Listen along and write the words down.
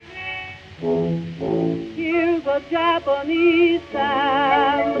Here's a Japanese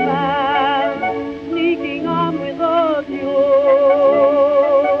sandman sneaking on with a mule.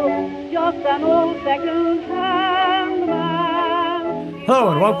 Just an old second-hand man.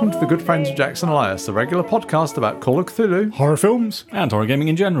 Hello and welcome to the Good Friends of Jackson Elias, the regular podcast about Call of Cthulhu, horror films, and horror gaming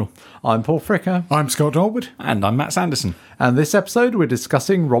in general. I'm Paul Fricker. I'm Scott Norwood. And I'm Matt Sanderson. And this episode we're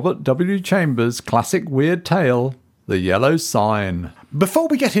discussing Robert W. Chambers' classic weird tale, The Yellow Sign. Before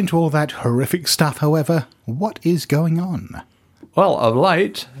we get into all that horrific stuff, however, what is going on? Well, of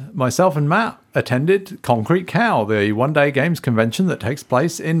late, myself and Matt attended Concrete Cow, the one-day games convention that takes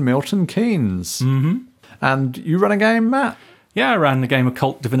place in Milton Keynes. Mm-hmm. And you run a game, Matt? Yeah, I ran a game of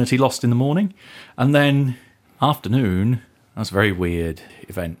Cult Divinity Lost in the morning. And then, afternoon, that was a very weird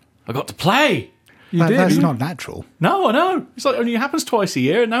event. I got to play! You did? That's not natural. No, I know. It's like only happens twice a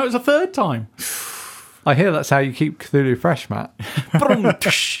year, and now it's a third time. I hear that's how you keep Cthulhu fresh, Matt.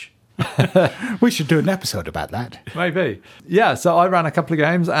 We should do an episode about that. Maybe. Yeah, so I ran a couple of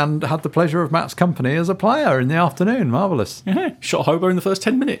games and had the pleasure of Matt's company as a player in the afternoon. Marvellous. Yeah, shot Hobo in the first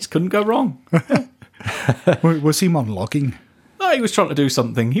 10 minutes. Couldn't go wrong. Was he monologuing? No, he was trying to do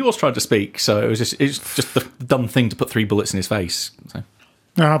something. He was trying to speak, so it's just the dumb thing to put 3 bullets in his face. So.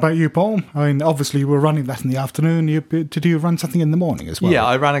 How about you, Paul? I mean, obviously you were running that in the afternoon. Did you run something in the morning as well? Yeah,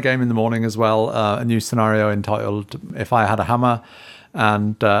 I ran a game in the morning as well, a new scenario entitled If I Had a Hammer,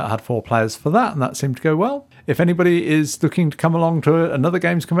 and had 4 players for that, and that seemed to go well. If anybody is looking to come along to another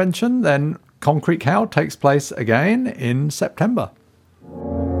games convention, then Concrete Cow takes place again in September.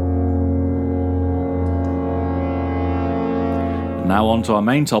 Now on to our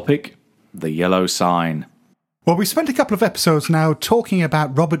main topic, The Yellow Sign. Well, we spent a couple of episodes now talking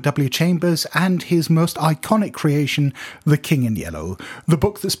about Robert W. Chambers and his most iconic creation, The King in Yellow, the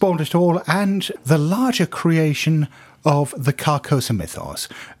book that spawned it all, and the larger creation of the Carcosa mythos.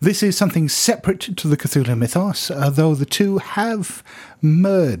 This is something separate to the Cthulhu mythos, though the two have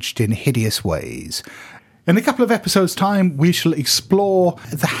merged in hideous ways. In a couple of episodes' time, we shall explore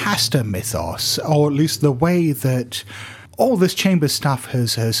the Hastur mythos, or at least the way that all this Chambers stuff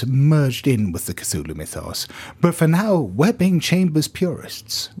has merged in with the Cthulhu mythos. But for now, we're being Chambers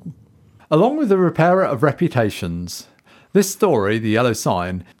purists. Along with the Repairer of Reputations, this story, The Yellow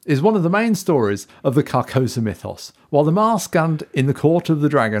Sign, is one of the main stories of the Carcosa mythos. While the Mask and In the Court of the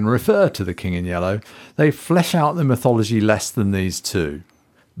Dragon refer to the King in Yellow, they flesh out the mythology less than these two.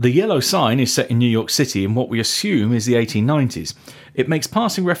 The Yellow Sign is set in New York City in what we assume is the 1890s. It makes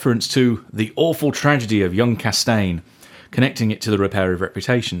passing reference to the awful tragedy of young Castaigne, connecting it to the Repairer of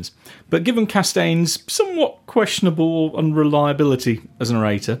Reputations. But given Castaigne's somewhat questionable unreliability as a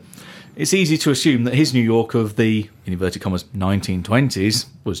narrator, it's easy to assume that his New York of the, in inverted commas, 1920s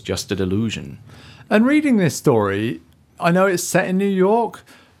was just a delusion. And reading this story, I know it's set in New York,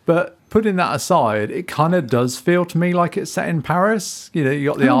 but putting that aside, it kind of does feel to me like it's set in Paris. You know, you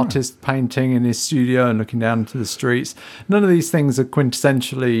got the artist painting in his studio and looking down to the streets. None of these things are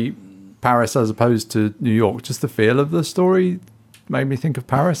quintessentially Paris as opposed to New York. Just the feel of the story made me think of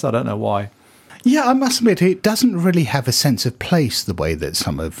Paris. I don't know why. Yeah, I must admit, it doesn't really have a sense of place the way that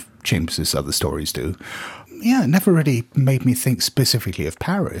some of Chambers' other stories do. Yeah, it never really made me think specifically of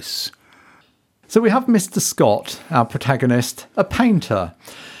Paris. So we have Mr. Scott, our protagonist, a painter.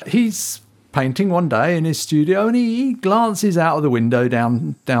 He's painting one day in his studio and he glances out of the window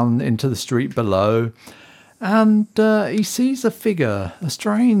down into the street below. And he sees a figure, a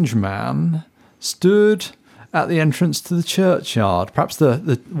strange man, stood at the entrance to the churchyard, perhaps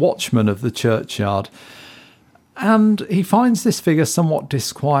the watchman of the churchyard. And he finds this figure somewhat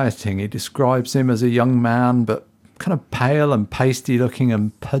disquieting. He describes him as a young man, but kind of pale and pasty looking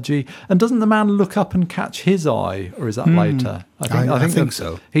and pudgy. And doesn't the man look up and catch his eye? Or is that later? I think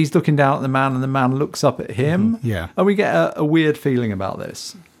so. He's looking down at the man and the man looks up at him. Mm-hmm. Yeah. And we get a weird feeling about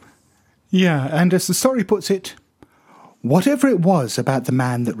this. Yeah, and as the story puts it, whatever it was about the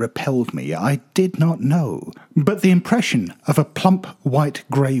man that repelled me, I did not know. But the impression of a plump white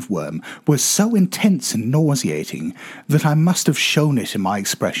grave worm was so intense and nauseating that I must have shown it in my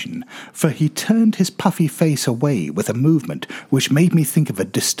expression, for he turned his puffy face away with a movement which made me think of a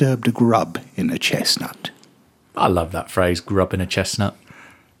disturbed grub in a chestnut. I love that phrase, grub in a chestnut.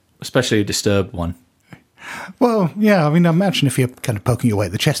 Especially a disturbed one. Well, yeah, I mean, imagine if you're kind of poking away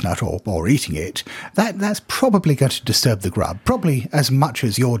at the chestnut or eating it, that's probably going to disturb the grub, probably as much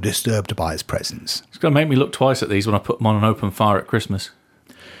as you're disturbed by its presence. It's going to make me look twice at these when I put them on an open fire at Christmas.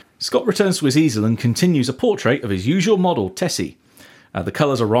 Scott returns to his easel and continues a portrait of his usual model, Tessie. The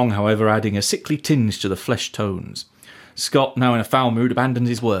colours are wrong, however, adding a sickly tinge to the flesh tones. Scott, now in a foul mood, abandons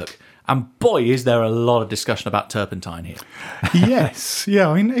his work. And boy, is there a lot of discussion about turpentine here. Yes. Yeah,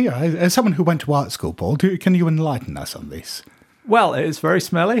 I mean, yeah, as someone who went to art school, Paul, can you enlighten us on this? Well, it's very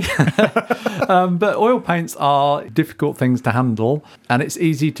smelly, but oil paints are difficult things to handle, and it's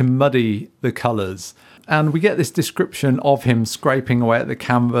easy to muddy the colours. And we get this description of him scraping away at the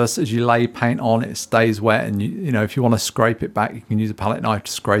canvas. As you lay paint on, it stays wet, and you know, if you want to scrape it back, you can use a palette knife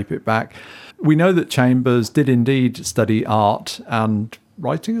to scrape it back. We know that Chambers did indeed study art and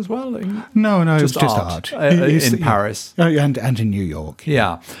writing as well. No, it was just art. In Paris. And in New York.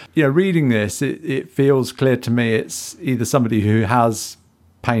 Yeah. Reading this, it feels clear to me it's either somebody who has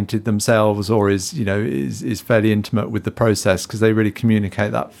painted themselves or is fairly intimate with the process, because they really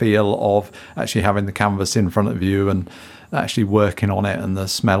communicate that feel of actually having the canvas in front of you and actually working on it and the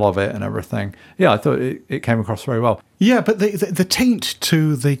smell of it and everything. Yeah, I thought it came across very well. Yeah, but the taint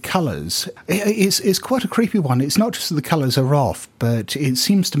to the colours is quite a creepy one. It's not just that the colours are off, but it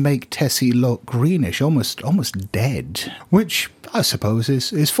seems to make Tessie look greenish, almost dead, which I suppose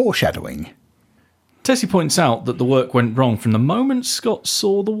is foreshadowing. Tessie points out that the work went wrong from the moment Scott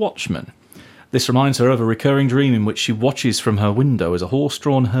saw the Watchman. This reminds her of a recurring dream in which she watches from her window as a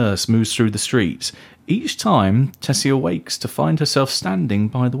horse-drawn hearse moves through the streets. Each time, Tessie awakes to find herself standing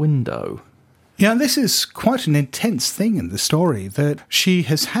by the window. Yeah, this is quite an intense thing in the story, that she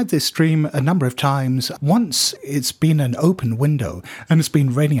has had this dream a number of times. Once it's been an open window and it's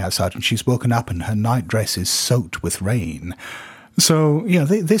been raining outside and she's woken up and her nightdress is soaked with rain. So,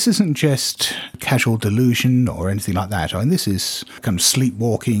 this isn't just casual delusion or anything like that. I mean, this is kind of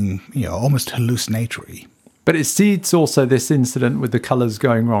sleepwalking, almost hallucinatory. But it seeds also this incident with the colours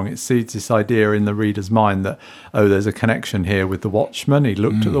going wrong. It seeds this idea in the reader's mind that, there's a connection here with the Watchman. He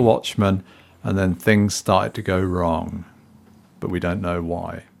looked at the Watchman and then things started to go wrong. But we don't know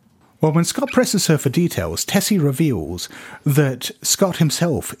why. Well, when Scott presses her for details, Tessie reveals that Scott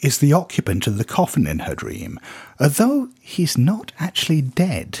himself is the occupant of the coffin in her dream, although he's not actually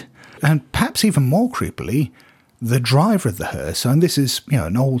dead. And perhaps even more creepily, the driver of the hearse, and this is,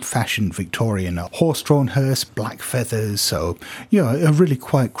 an old-fashioned Victorian horse-drawn hearse, black feathers, so, a really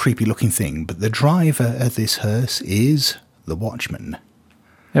quite creepy-looking thing. But the driver of this hearse is the Watchman.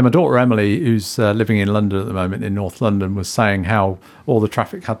 Yeah, my daughter Emily, who's living in London at the moment, in North London, was saying how all the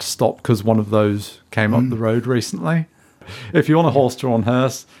traffic had to stop because one of those came up the road recently. If you want a horse-drawn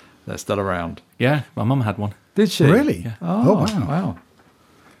hearse, they're still around. Yeah, my mum had one. Did she? Really? Yeah. Oh, wow.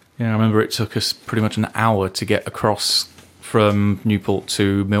 Yeah, I remember it took us pretty much an hour to get across from Newport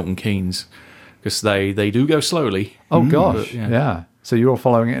to Milton Keynes, because they do go slowly. Oh, gosh. But, yeah. So you were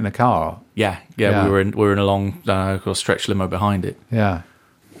following it in a car? Yeah. We were in a long stretch limo behind it. Yeah.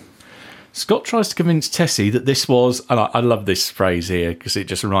 Scott tries to convince Tessie that this was, and I love this phrase here because it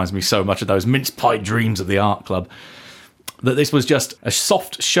just reminds me so much of those mince pie dreams of the art club, that this was just a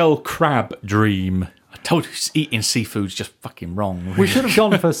soft shell crab dream. I told you, eating seafood's just fucking wrong. We should have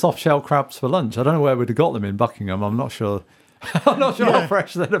gone for soft shell crabs for lunch. I don't know where we'd have got them in Buckingham. I'm not sure. How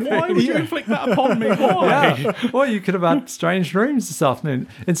fresh they'd have been. Why would you inflict that upon me? Why? Yeah. Well, you could have had strange dreams this afternoon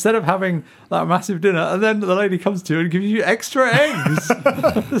instead of having that massive dinner, and then the lady comes to you and gives you extra eggs.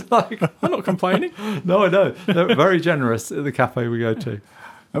 It's like, I'm not complaining. No, I know. They're very generous at the cafe we go to.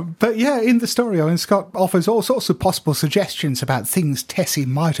 But yeah, in the story, Scott offers all sorts of possible suggestions about things Tessie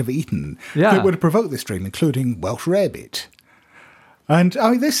might have eaten that would have provoked this dream, including Welsh rarebit. And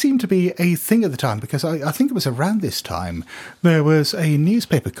this seemed to be a thing at the time, because I think it was around this time there was a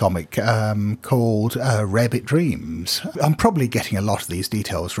newspaper comic called Rarebit Dreams. I'm probably getting a lot of these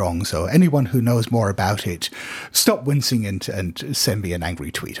details wrong, so anyone who knows more about it, stop wincing and send me an angry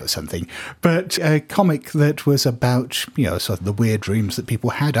tweet or something. But a comic that was about, sort of the weird dreams that people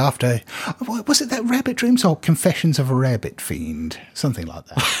had after, was it that Rarebit Dreams or Confessions of a Rarebit Fiend? Something like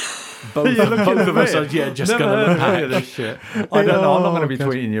that. Both of us are just going to look at this shit. I don't know. I'm not going to be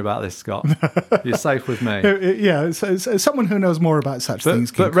tweeting you about this, Scott. You're safe with me. Yeah, so someone who knows more about such things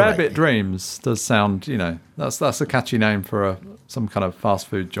can But Rarebit Dreams does sound, that's a catchy name for some kind of fast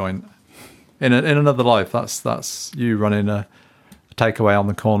food joint. In another life, that's you running a takeaway on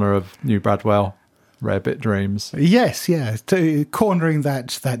the corner of New Bradwell. Rarebit Dreams. Yes, yeah, cornering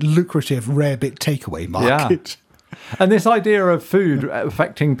that lucrative Rarebit takeaway market. Yeah. And this idea of food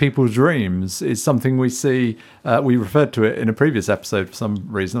affecting people's dreams is something we see. We referred to it in a previous episode for some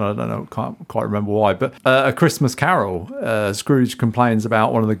reason. I don't know, can't quite remember why. But A Christmas Carol, Scrooge complains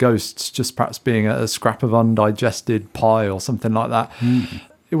about one of the ghosts just perhaps being a scrap of undigested pie or something like that.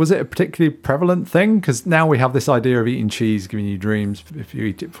 Was it a particularly prevalent thing? Because now we have this idea of eating cheese giving you dreams if you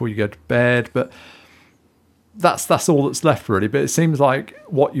eat it before you go to bed. But that's all that's left, really. But it seems like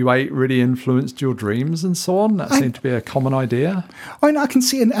what you ate really influenced your dreams and so on. That seemed to be a common idea. I can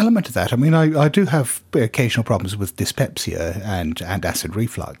see an element of that. I mean, I do have occasional problems with dyspepsia and acid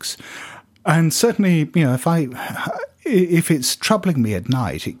reflux. And certainly, if it's troubling me at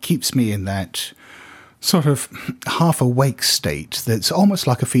night, it keeps me in that sort of half-awake state that's almost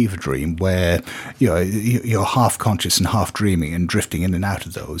like a fever dream where you're half conscious and half dreaming and drifting in and out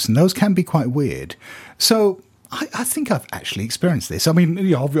of those. And those can be quite weird. So I think I've actually experienced this. I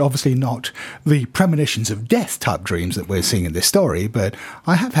mean, obviously not the premonitions of death type dreams that we're seeing in this story, but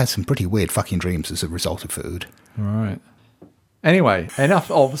I have had some pretty weird fucking dreams as a result of food. All right. Anyway, enough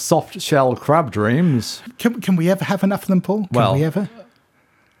of soft shell crab dreams. Can we ever have enough of them, Paul? Can we ever?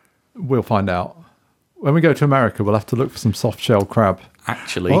 We'll find out. When we go to America, we'll have to look for some soft shell crab.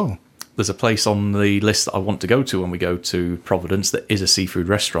 Actually, there's a place on the list that I want to go to when we go to Providence that is a seafood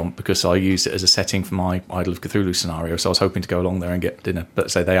restaurant, because I used it as a setting for my Idol of Cthulhu scenario, so I was hoping to go along there and get dinner. But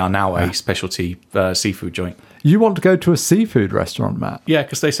say they are now a specialty seafood joint. You want to go to a seafood restaurant, Matt? Yeah,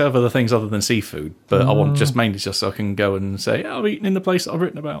 because they serve other things other than seafood. But I want mainly just so I can go and say, I've eaten in the place that I've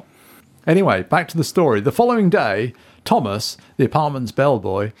written about. Anyway, back to the story. The following day, Thomas, the apartment's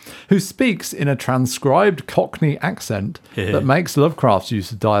bellboy, who speaks in a transcribed Cockney accent that makes Lovecraft's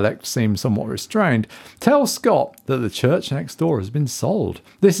use of dialect seem somewhat restrained, tells Scott that the church next door has been sold.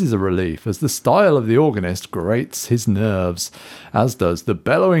 This is a relief, as the style of the organist grates his nerves, as does the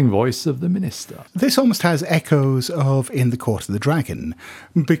bellowing voice of the minister. This almost has echoes of In the Court of the Dragon,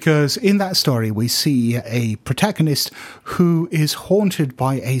 because in that story we see a protagonist who is haunted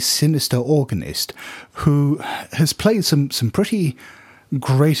by a sinister organist who has played some pretty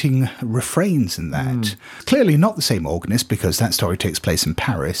grating refrains in that. Clearly not the same organist, because that story takes place in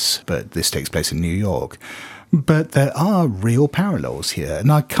Paris, but this takes place in New York. But there are real parallels here, and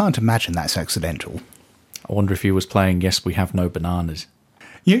I can't imagine that's accidental. I wonder if he was playing Yes, We Have No Bananas.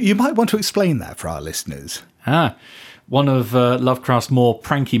 You might want to explain that for our listeners. One of Lovecraft's more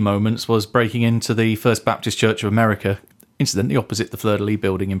pranky moments was breaking into the First Baptist Church of America, incidentally opposite the Fleur-de-Lis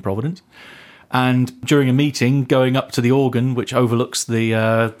building in Providence. And during a meeting, going up to the organ, which overlooks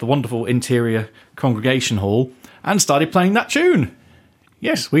the wonderful interior congregation hall, and started playing that tune.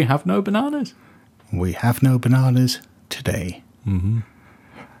 Yes, we have no bananas. We have no bananas today. Mm-hmm.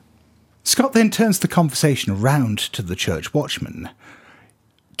 Scott then turns the conversation around to the church watchman.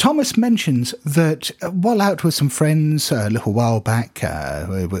 Thomas mentions that while out with some friends a little while back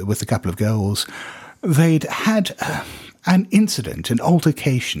with a couple of girls, they'd had an incident, an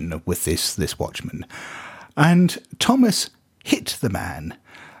altercation with this watchman. And Thomas hit the man,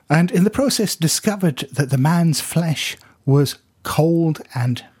 and in the process discovered that the man's flesh was cold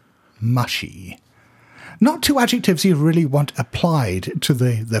and mushy. Not two adjectives you really want applied to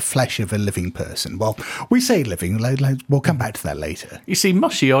the flesh of a living person. Well, we say living, we'll come back to that later. You see,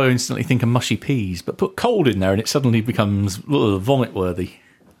 mushy, I instantly think of mushy peas, but put cold in there and it suddenly becomes vomit-worthy.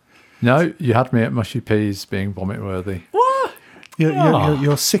 No, you had me at mushy peas being vomit-worthy. What?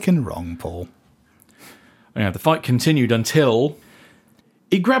 You're sick and wrong, Paul. Yeah, the fight continued until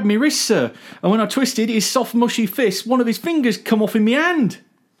he grabbed me wrist, sir, and when I twisted his soft, mushy fist, one of his fingers come off in my hand.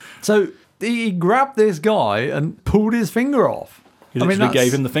 So he grabbed this guy and pulled his finger off. He literally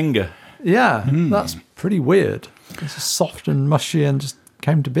gave him the finger. Yeah, that's pretty weird. It's just soft and mushy and just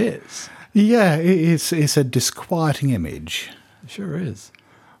came to bits. Yeah, it's a disquieting image. It sure is.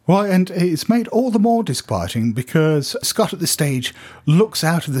 Well, and it's made all the more disquieting because Scott at this stage looks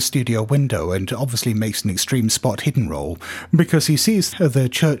out of the studio window and obviously makes an extreme spot hidden roll because he sees the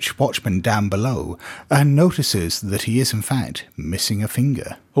church watchman down below and notices that he is in fact missing a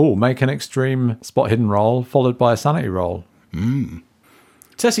finger. Oh, make an extreme spot hidden roll followed by a sanity roll.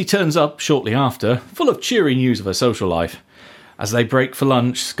 Tessie turns up shortly after, full of cheery news of her social life. As they break for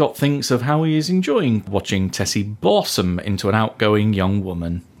lunch, Scott thinks of how he is enjoying watching Tessie blossom into an outgoing young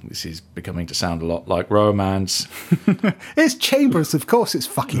woman. This is becoming to sound a lot like romance. It's Chambers, of course it's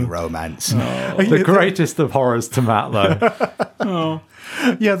fucking romance. The greatest of horrors to Matt, though.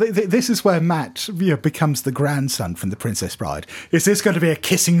 Yeah, this is where Matt becomes the grandson from The Princess Bride. Is this going to be a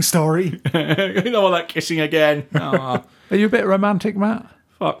kissing story? You know all that kissing again. Oh, Are you a bit romantic, Matt?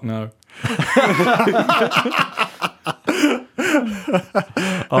 fuck no.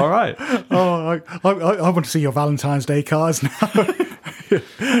 All right. Oh, I want to see your Valentine's Day cards now.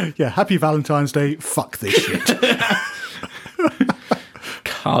 Yeah, happy Valentine's Day. Fuck this shit.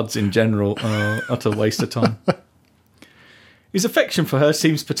 Cards in general are utter waste of time. His affection for her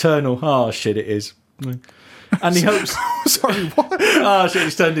seems paternal. Oh, shit, it is. And he hopes... Sorry, what? Oh, shit,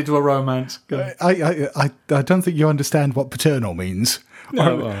 it's turned into a romance. Go. I don't think you understand what paternal means.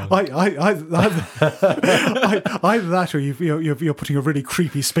 Either that, or you're putting a really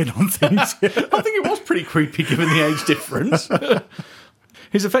creepy spin on things. I think it was pretty creepy given the age difference.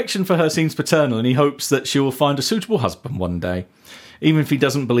 His affection for her seems paternal, and he hopes that she will find a suitable husband one day, even if he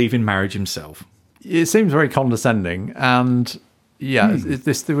doesn't believe in marriage himself. It seems very condescending, and we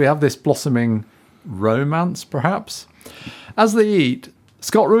have this blossoming romance, perhaps. As they eat,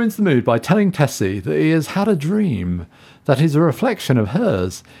 Scott ruins the mood by telling Tessie that he has had a dream that is a reflection of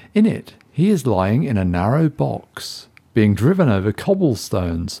hers. In it, he is lying in a narrow box, being driven over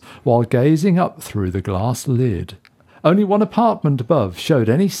cobblestones while gazing up through the glass lid. Only one apartment above showed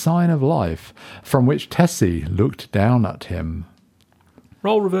any sign of life, from which Tessie looked down at him.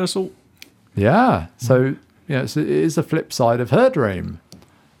 Role reversal. Yeah, so it is a flip side of her dream.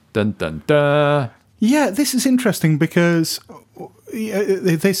 Dun dun dun. Yeah, this is interesting because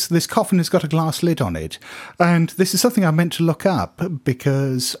this coffin has got a glass lid on it, and this is something I meant to look up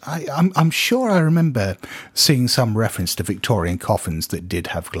because I'm sure I remember seeing some reference to Victorian coffins that did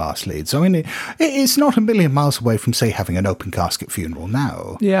have glass lids. I mean, it's not a million miles away from, say, having an open casket funeral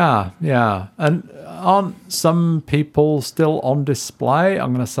now. Yeah, and aren't some people still on display?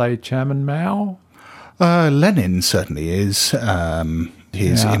 I'm going to say Chairman Mao. Lenin certainly is.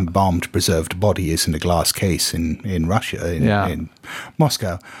 His embalmed, preserved body is in a glass case in Russia, in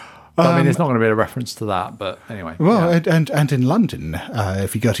Moscow. I mean, it's not going to be a reference to that, but anyway. Well, and in London,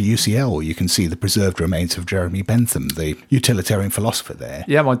 if you go to UCL, you can see the preserved remains of Jeremy Bentham, the utilitarian philosopher there.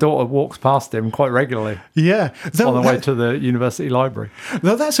 Yeah, my daughter walks past him quite regularly. Yeah. On the way to the university library.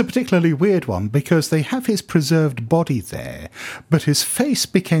 Though that's a particularly weird one, because they have his preserved body there, but his face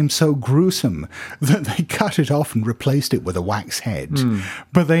became so gruesome that they cut it off and replaced it with a wax head.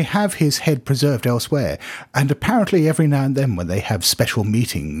 But they have his head preserved elsewhere, and apparently every now and then when they have special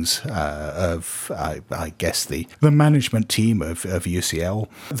meetings of, I guess, the management team of UCL,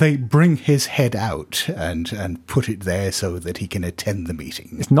 they bring his head out and put it there so that he can attend the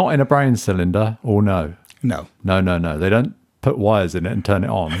meeting. It's not in a brain cylinder, or no? No. No. They don't put wires in it and turn it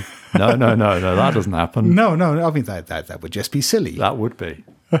on. No, that doesn't happen. No, I mean, that would just be silly. That would be.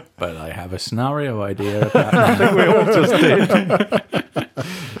 But I have a scenario idea about that. I think we all just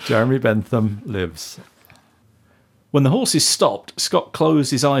did. Jeremy Bentham lives. When the horses stopped, Scott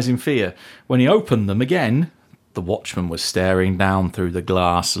closed his eyes in fear. When he opened them again, the watchman was staring down through the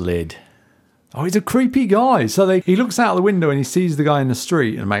glass lid. Oh, he's a creepy guy. So he looks out the window and he sees the guy in the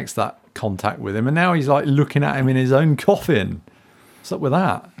street and makes that contact with him. And now he's like looking at him in his own coffin. What's up with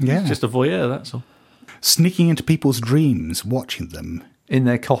that? Yeah. He's just a voyeur, that's all. Sneaking into people's dreams, watching them. In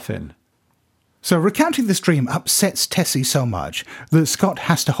their coffin. So recounting this dream upsets Tessie so much that Scott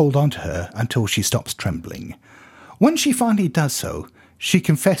has to hold on to her until she stops trembling. When she finally does so, she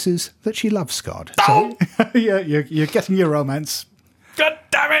confesses that she loves Scott. Oh! So, yeah, you're getting your romance. God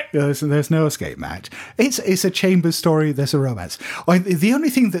damn it! There's no escape, Matt. It's a Chambers story, there's a romance. The only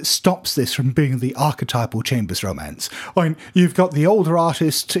thing that stops this from being the archetypal Chambers romance, you've got the older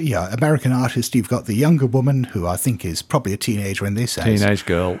artist, American artist, you've got the younger woman, who I think is probably a teenager in this. Teenage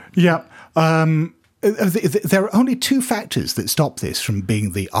girl. Yeah. There are only two factors that stop this from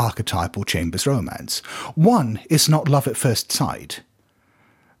being the archetypal Chambers romance. One is not love at first sight.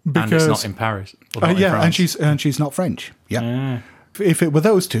 And it's not in Paris. Or not in France. and she's not French. Yeah. If it were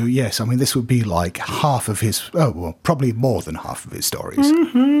those two, yes, I mean, this would be like half of his, probably more than half of his stories.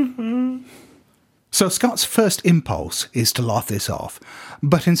 So Scott's first impulse is to laugh this off,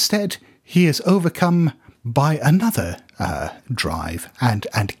 but instead he is overcome by another drive and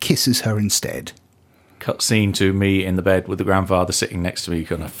kisses her instead. Cut scene to me in the bed with the grandfather sitting next to me,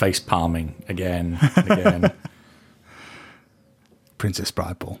 kind of face palming again and again. Princess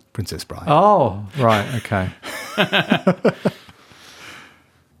Bride, Paul. Princess Bride. Oh, right, okay.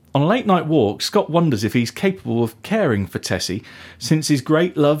 On a late-night walk, Scott wonders if he's capable of caring for Tessie, since his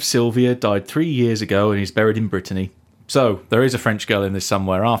great love Sylvia died 3 years ago and he's buried in Brittany. So, there is a French girl in this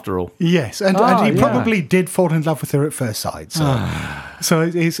somewhere, after all. Yes, and he probably did fall in love with her at first sight. So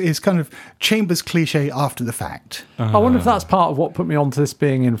it's kind of Chambers cliche after the fact. I wonder if that's part of what put me onto this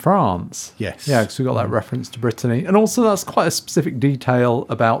being in France. Yes. Yeah, because we got that reference to Brittany. And also that's quite a specific detail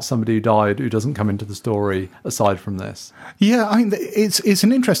about somebody who died who doesn't come into the story aside from this. Yeah, I mean, it's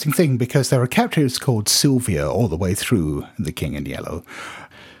an interesting thing because there are characters called Sylvia all the way through The King in Yellow.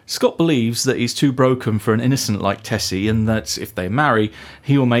 Scott believes that he's too broken for an innocent like Tessie and that if they marry,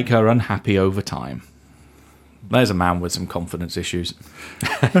 he will make her unhappy over time. There's a man with some confidence issues.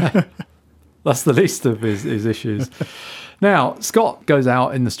 That's the least of his issues. Now, Scott goes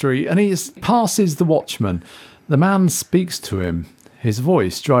out in the street and he passes the watchman. The man speaks to him, his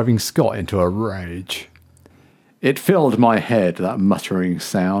voice driving Scott into a rage. It filled my head, that muttering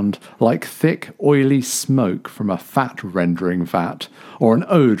sound, like thick, oily smoke from a fat-rendering vat, or an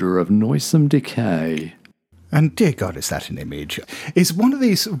odour of noisome decay. And dear God, is that an image? It's one of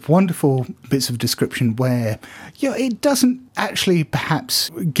these wonderful bits of description where, it doesn't actually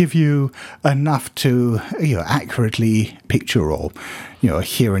perhaps give you enough to, accurately picture or,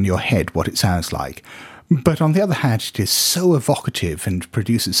 hear in your head what it sounds like. But on the other hand, it is so evocative and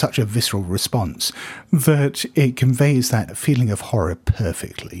produces such a visceral response that it conveys that feeling of horror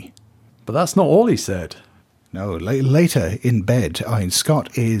perfectly. But that's not all he said. No, later in bed,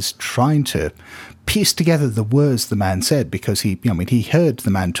 Scott is trying to piece together the words the man said because he heard the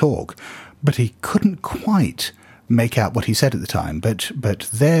man talk, but he couldn't quite make out what he said at the time. But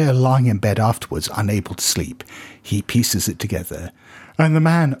there, lying in bed afterwards, unable to sleep, he pieces it together. And the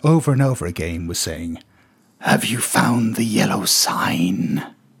man, over and over again, was saying, "Have you found the yellow sign?"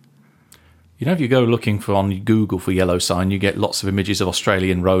 If you go looking on Google for yellow sign, you get lots of images of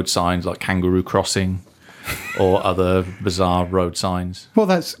Australian road signs like Kangaroo Crossing or other bizarre road signs. Well,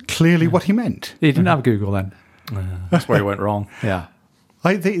 that's clearly what he meant. He didn't have Google then. That's where he went wrong. Yeah.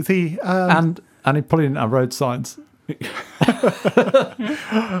 And he probably didn't have road signs. The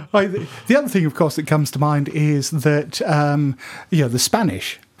other thing, of course, that comes to mind is that, the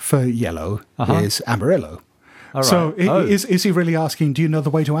Spanish for yellow is Amarillo. All right. So is he really asking, do you know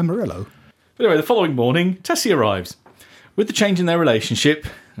the way to Amarillo? Anyway, the following morning, Tessie arrives. With the change in their relationship,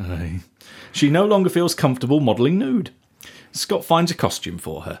 she no longer feels comfortable modelling nude. Scott finds a costume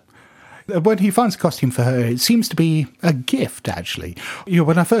for her. When he finds a costume for her, it seems to be a gift, actually.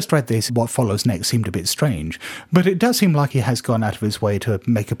 When I first read this, what follows next seemed a bit strange, but it does seem like he has gone out of his way to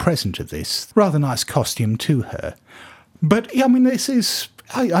make a present of this rather nice costume to her. But, this is,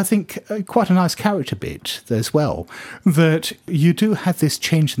 I think, quite a nice character bit as well, that you do have this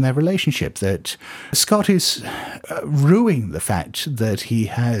change in their relationship, that Scott is rueing the fact that he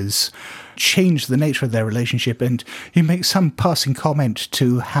has changed the nature of their relationship, and he makes some passing comment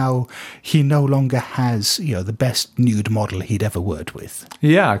to how he no longer has, the best nude model he'd ever worked with.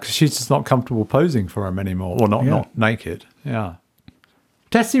 Yeah, because she's just not comfortable posing for him anymore, or not naked. Yeah.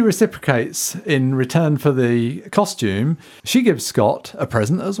 Tessie reciprocates in return for the costume. She gives Scott a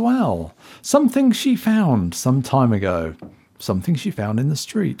present as well. Something she found some time ago. Something she found in the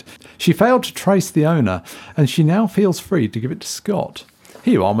street. She failed to trace the owner, and she now feels free to give it to Scott.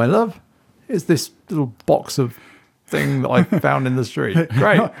 Here you are, my love. Here's this little box of thing that I found in the street.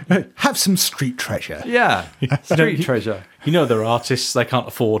 Great. Have some street treasure. Yeah, street treasure. They're artists. They can't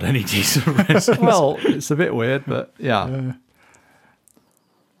afford any decent presents. Well, it's a bit weird, but yeah.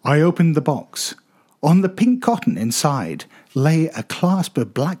 I opened the box. On the pink cotton inside lay a clasp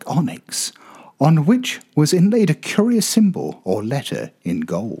of black onyx, on which was inlaid a curious symbol or letter in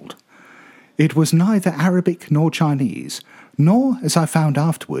gold. It was neither Arabic nor Chinese, nor, as I found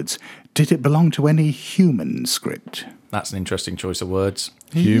afterwards, did it belong to any human script. That's an interesting choice of words.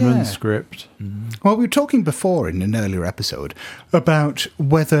 Human script. Well, we were talking before in an earlier episode about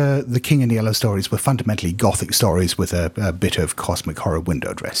whether the King in Yellow stories were fundamentally Gothic stories with a bit of cosmic horror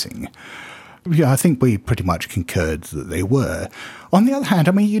window dressing. Yeah, I think we pretty much concurred that they were. On the other hand,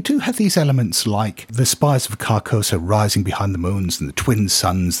 you do have these elements like the spires of Carcosa rising behind the moons and the twin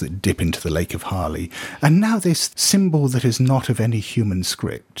suns that dip into the Lake of Harley, and now this symbol that is not of any human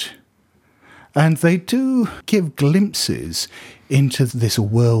script. And they do give glimpses into this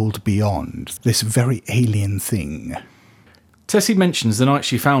world beyond, this very alien thing. Tessie mentions the night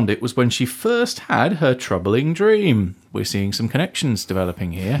she found it was when she first had her troubling dream. We're seeing some connections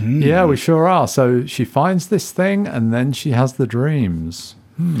developing here. Yeah, we sure are. So she finds this thing and then she has the dreams.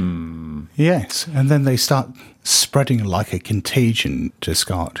 Yes, and then they start spreading like a contagion to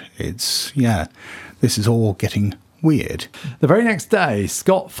Scott. This is all getting weird. The very next day,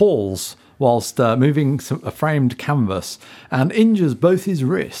 Scott falls whilst moving a framed canvas and injures both his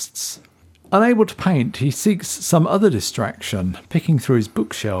wrists. Unable to paint, he seeks some other distraction. Picking through his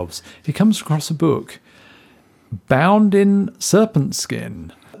bookshelves, he comes across a book bound in serpent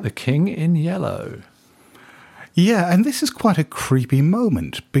skin, The King in Yellow. Yeah, and this is quite a creepy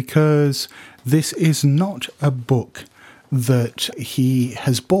moment because this is not a book that he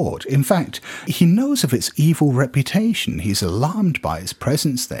has bought. In fact, he knows of its evil reputation. He's alarmed by its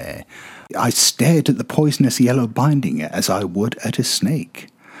presence there. I stared at the poisonous yellow binding as I would at a snake.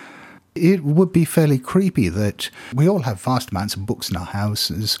 It would be fairly creepy that we all have vast amounts of books in our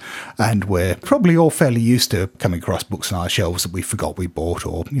houses, and we're probably all fairly used to coming across books on our shelves that we forgot we bought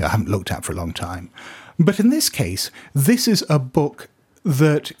or haven't looked at for a long time. But in this case, this is a book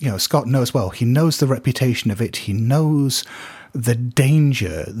that Scott knows well. He knows the reputation of it. He knows the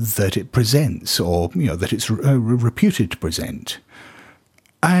danger that it presents, or that it's reputed to present.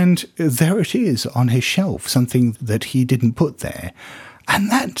 And there it is on his shelf, something that he didn't put there. And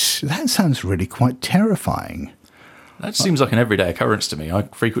that sounds really quite terrifying. That seems like an everyday occurrence to me. I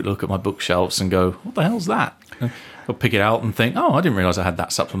frequently look at my bookshelves and go, what the hell's that? I'll pick it out and think, oh, I didn't realise I had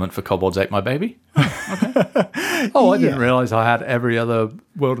that supplement for Kobolds Ate My Baby. I didn't realise I had every other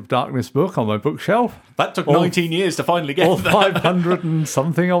World of Darkness book on my bookshelf. That took 19 years to finally get all that. 500 and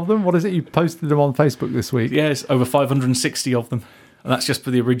something of them. What is it? You posted them on Facebook this week. Yes, over 560 of them. And that's just for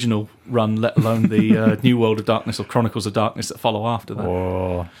the original run, let alone the New World of Darkness or Chronicles of Darkness that follow after that.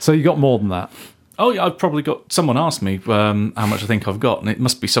 Whoa. So you got more than that? Oh, yeah, I've probably got... Someone asked me how much I think I've got, and it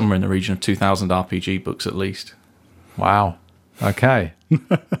must be somewhere in the region of 2,000 RPG books at least. Wow. Okay.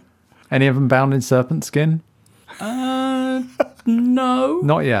 Any of them bound in serpent skin? No.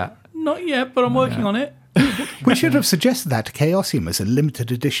 Not yet. Not yet, but I'm working on it. We should have suggested that to Chaosium as a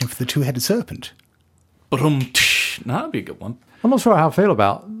limited edition for the Two-Headed Serpent. But no, that'd be a good one. I'm not sure how I feel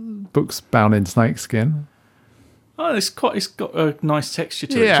about books bound in snake skin. Oh, it's got a nice texture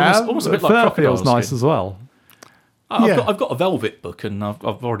to it. Yeah, It's almost a bit like fur crocodile feels nice skin. as well. I've got a velvet book, and I've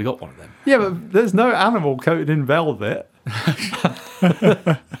already got one of them. Yeah, but there's no animal coated in velvet.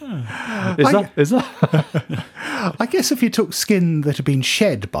 Is there? I guess if you took skin that had been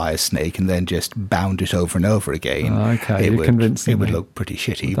shed by a snake and then just bound it over and over again, Okay, you're it convincing would me. look pretty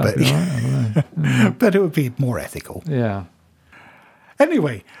shitty, That'd be all right, I don't know. but it would be more ethical. Yeah.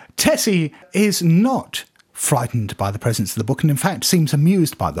 Anyway, Tessie is not frightened by the presence of the book and in fact seems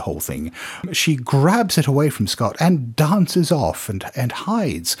amused by the whole thing. She grabs it away from Scott and dances off and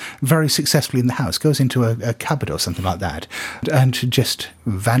hides very successfully in the house, goes into a cupboard or something like that, and just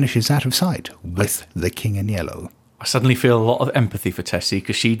vanishes out of sight with the King in Yellow. I suddenly feel a lot of empathy for Tessie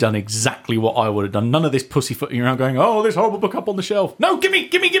because she done exactly what I would have done. None of this pussyfooting around going, oh, this horrible book up on the shelf. No, gimme.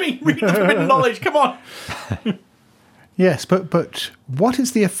 Read the forbidden knowledge. Come on. Yes, but what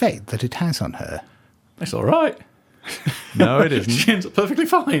is the effect that it has on her? It's all right. No, it isn't. She ends up perfectly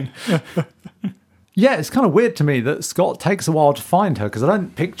fine. Yeah, it's kind of weird to me that Scott takes a while to find her because I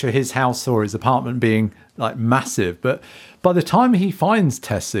don't picture his house or his apartment being like massive. But by the time he finds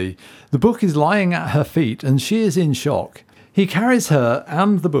Tessie, the book is lying at her feet and she is in shock. He carries her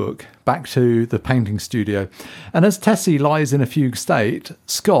and the book back to the painting studio. And as Tessie lies in a fugue state,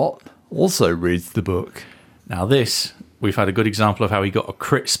 Scott also reads the book. Now this, we've had a good example of how he got a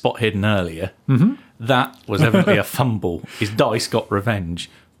crit spot hidden earlier. Mm-hmm. That was evidently a fumble. His dice got revenge.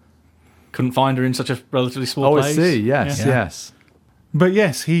 Couldn't find her in such a relatively small place. Oh, I see. Yes, Yeah. yes. But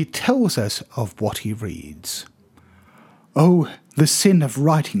yes, he tells us of what he reads. Oh, the sin of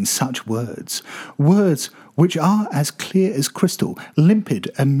writing such words, words which are as clear as crystal,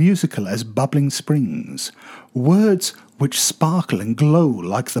 limpid and musical as bubbling springs, words which sparkle and glow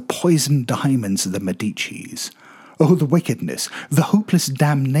like the poisoned diamonds of the Medicis. Oh, the wickedness, the hopeless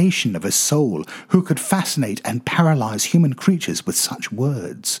damnation of a soul who could fascinate and paralyze human creatures with such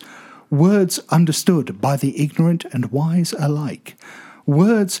words. Words understood by the ignorant and wise alike.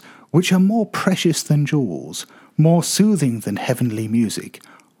 Words which are more precious than jewels, more soothing than heavenly music,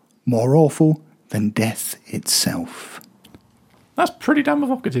 more awful than death itself. That's pretty damn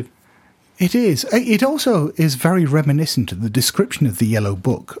evocative. It is. It also is very reminiscent of the description of the Yellow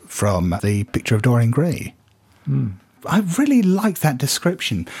Book from The Picture of Dorian Gray. I really like that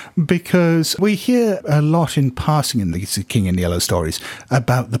description because we hear a lot in passing in these King in Yellow stories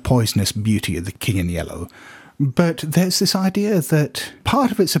about the poisonous beauty of the King in Yellow. But there's this idea that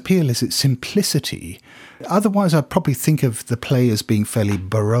part of its appeal is its simplicity. Otherwise, I'd probably think of the play as being fairly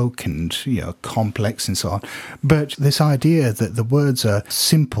baroque and, complex and so on. But this idea that the words are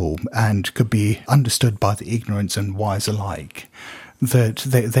simple and could be understood by the ignorant and wise alike, that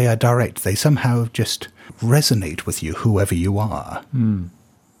they are direct, they somehow just resonate with you, whoever you are.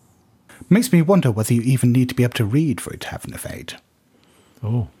 Makes me wonder whether you even need to be able to read for it to have an effect.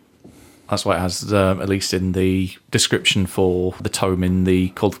 Oh. That's why it has, at least in the description for the tome in the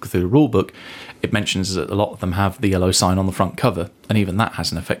Call of Cthulhu rulebook, it mentions that a lot of them have the yellow sign on the front cover, and even that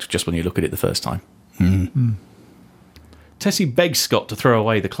has an effect just when you look at it the first time. Tessie begs Scott to throw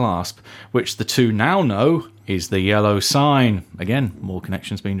away the clasp, which the two now know is the yellow sign. Again, more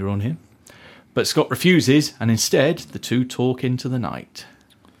connections being drawn here. But Scott refuses, and instead the two talk into the night.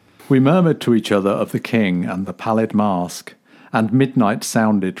 We murmured to each other of the king and the pallid mask, and midnight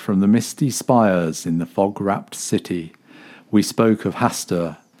sounded from the misty spires in the fog-wrapped city. We spoke of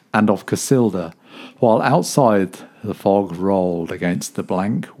Hastur and of Casilda, while outside the fog rolled against the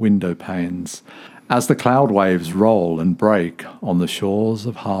blank window panes, as the cloud waves roll and break on the shores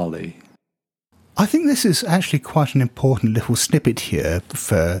of Harley. I think this is actually quite an important little snippet here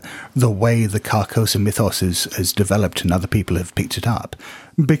for the way the Carcosa mythos has developed and other people have picked it up,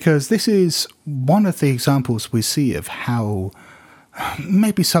 because this is one of the examples we see of how,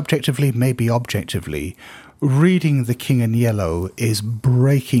 maybe subjectively, maybe objectively, reading The King in Yellow is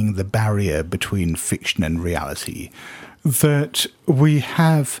breaking the barrier between fiction and reality. That we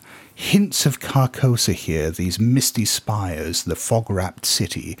have hints of Carcosa here, these misty spires, the fog-wrapped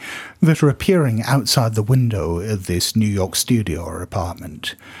city, that are appearing outside the window of this New York studio or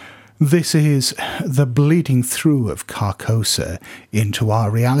apartment. This is the bleeding through of Carcosa into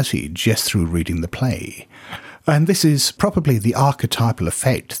our reality just through reading the play. And this is probably the archetypal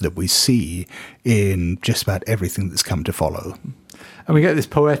effect that we see in just about everything that's come to follow. And we get this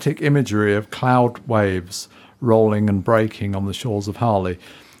poetic imagery of cloud waves rolling and breaking on the shores of Harley,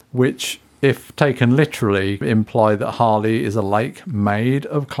 which, if taken literally, imply that Harley is a lake made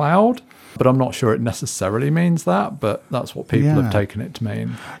of cloud. But I'm not sure it necessarily means that, but that's what people have taken it to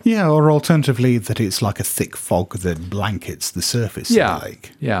mean. Yeah, or alternatively, that it's like a thick fog that blankets the surface of the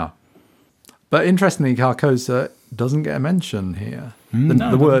lake. Yeah. But interestingly, Carcosa doesn't get a mention here.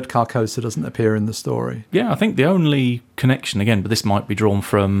 The word Carcosa doesn't appear in the story. Yeah, I think the only connection, again, but this might be drawn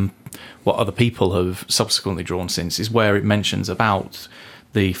from what other people have subsequently drawn since, is where it mentions about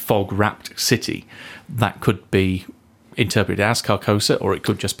the fog-wrapped city. That could be interpreted as Carcosa, or it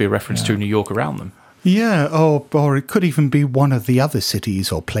could just be a reference to New York around them. Yeah, or it could even be one of the other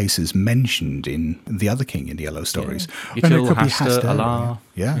cities or places mentioned in the other King in Yellow stories. Yeah. And it could be Hasta, Hasta, Allah.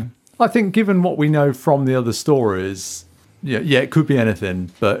 Yeah. I think given what we know from the other stories, it could be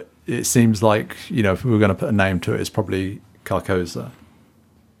anything, but it seems like, if we were going to put a name to it, it's probably Carcosa.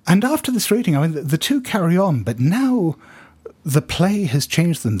 And after this reading, I mean, the two carry on, but now the play has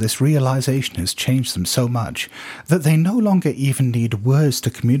changed them. This realization has changed them so much that they no longer even need words to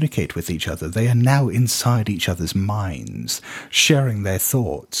communicate with each other. They are now inside each other's minds, sharing their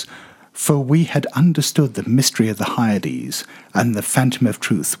thoughts. For we had understood the mystery of the Hyades, and the phantom of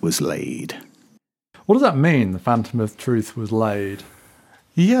truth was laid. What does that mean, the phantom of truth was laid?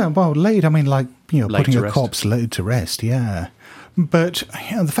 Yeah, well, laid, I mean, like, putting a rest. corpse laid to rest, yeah. But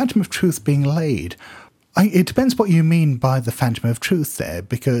the phantom of truth being laid, it depends what you mean by the phantom of truth there,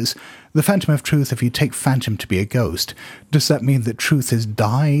 because the phantom of truth, if you take phantom to be a ghost, does that mean that truth has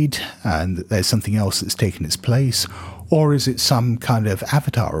died and that there's something else that's taken its place? Or is it some kind of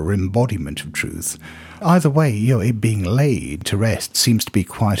avatar or embodiment of truth? Either way, it being laid to rest seems to be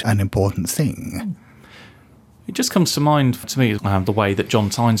quite an important thing. It just comes to mind to me the way that John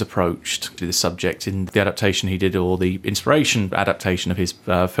Tynes approached this subject in the adaptation he did, or the inspiration adaptation of his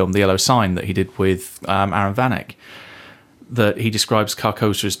film The Yellow Sign that he did with Aaron Vanek, that he describes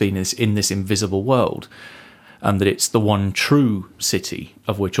Carcosa as being in this invisible world, and that it's the one true city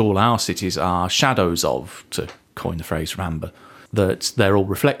of which all our cities are shadows of, to coin the phrase from Amber, that they're all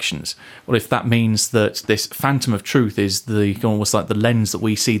reflections. Well, if that means that this phantom of truth is almost like the lens that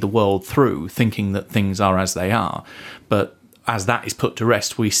we see the world through, thinking that things are as they are, but as that is put to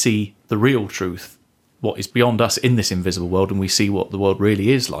rest, we see the real truth, what is beyond us in this invisible world, and we see what the world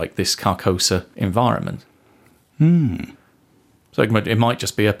really is like, this Carcosa environment. So it might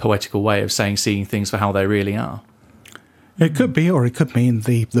just be a poetical way of seeing things for how they really are. It could be, or it could mean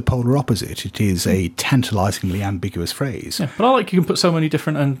the polar opposite. It is a tantalisingly ambiguous phrase. Yeah, but I like you can put so many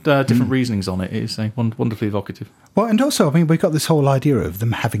different reasonings on it. It is wonderfully evocative. Well, and also, I mean, we've got this whole idea of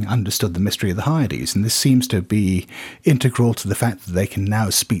them having understood the mystery of the Hyades, and this seems to be integral to the fact that they can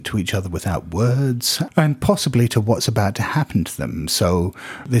now speak to each other without words, and possibly to what's about to happen to them. So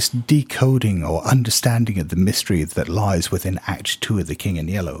this decoding or understanding of the mystery that lies within Act 2 of The King in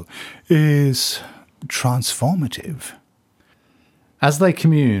Yellow is transformative. As they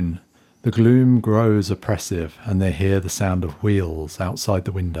commune, the gloom grows oppressive, and they hear the sound of wheels outside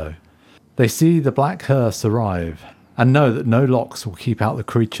the window. They see the black hearse arrive, and know that no locks will keep out the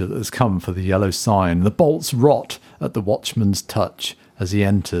creature that has come for the yellow sign. The bolts rot at the watchman's touch as he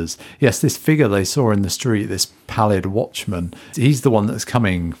enters. Yes, this figure they saw in the street, this pallid watchman, he's the one that's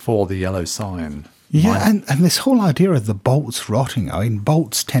coming for the yellow sign. Yeah, and this whole idea of the bolts rotting, I mean,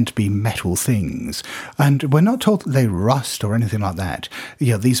 bolts tend to be metal things, and we're not told that they rust or anything like that.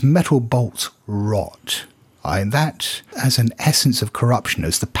 These metal bolts rot. And that, as an essence of corruption,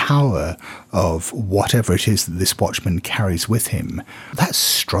 as the power of whatever it is that this watchman carries with him, that's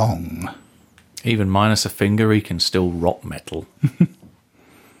strong. Even minus a finger, he can still rot metal.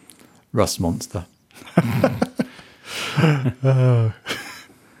 Rust monster.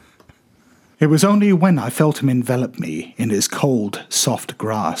 It was only when I felt him envelop me in his cold, soft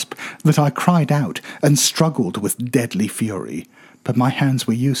grasp that I cried out and struggled with deadly fury. but my hands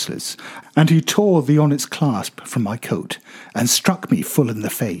were useless, and he tore the onyx clasp from my coat and struck me full in the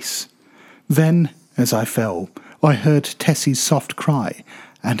face. Then, as I fell, I heard Tessie's soft cry,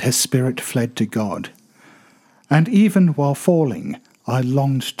 and her spirit fled to God. And even while falling, I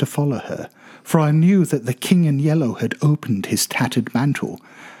longed to follow her, for I knew that the King in Yellow had opened his tattered mantle,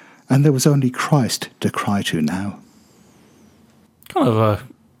 and there was only Christ to cry to now. Kind of a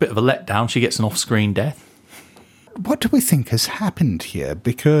bit of a letdown. She gets an off-screen death. What do we think has happened here?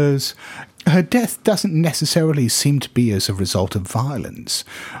 Because her death doesn't necessarily seem to be as a result of violence.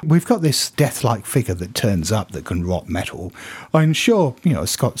 We've got this death-like figure that turns up that can rot metal. I'm sure,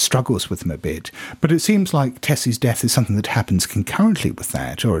 Scott struggles with him a bit, but it seems like Tessie's death is something that happens concurrently with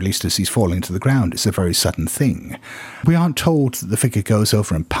that, or at least as he's falling to the ground. It's a very sudden thing. We aren't told that the figure goes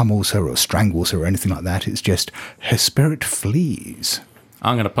over and pummels her or strangles her or anything like that. It's just her spirit flees.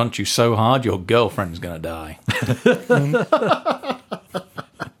 I'm going to punch you so hard your girlfriend's going to die.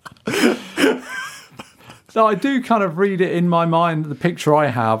 So I do kind of read it in my mind. The picture I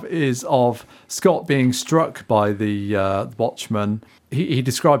have is of Scott being struck by the watchman. He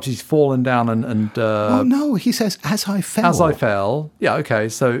describes he's fallen down and oh, no, he says, as I fell. As I fell. Yeah, okay.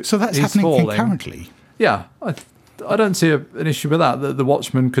 So that's he's happening falling. concurrently. Yeah, I don't see an issue with that. The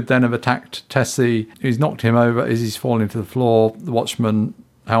watchman could then have attacked Tessie. He's knocked him over as he's falling to the floor. The watchman,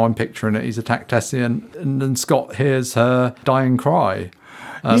 how I'm picturing it, he's attacked Tessie, and then Scott hears her dying cry.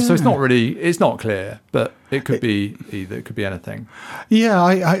 So it's not clear, but it could be either. It could be anything. Yeah,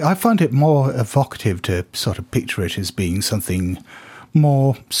 I find it more evocative to sort of picture it as being something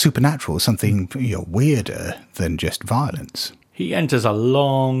more supernatural, something weirder than just violence. He enters a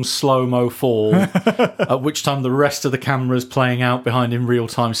long, slow-mo fall, at which time the rest of the camera's playing out behind in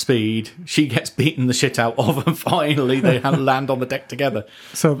real-time speed. She gets beaten the shit out of, and finally they land on the deck together.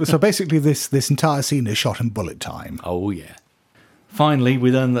 So basically this entire scene is shot in bullet time. Oh, yeah. Finally,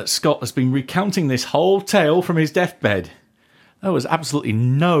 we learn that Scott has been recounting this whole tale from his deathbed. There was absolutely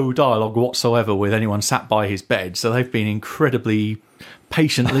no dialogue whatsoever with anyone sat by his bed, so they've been incredibly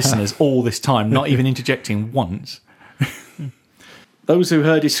patient listeners all this time, not even interjecting once. Those who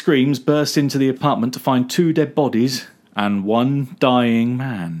heard his screams burst into the apartment to find 2 dead bodies and 1 dying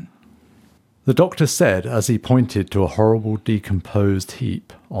man. The doctor said as he pointed to a horrible decomposed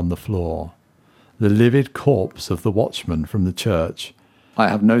heap on the floor. The livid corpse of the watchman from the church. I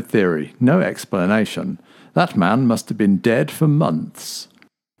have no theory, no explanation. That man must have been dead for months.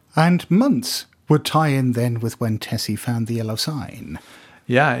 And months would tie in then with when Tessie found the yellow sign.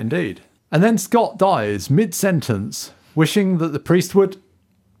 Yeah, indeed. And then Scott dies mid-sentence, wishing that the priest would...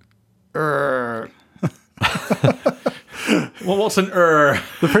 Well, what's an The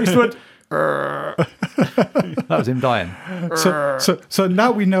priest would... That was him dying. So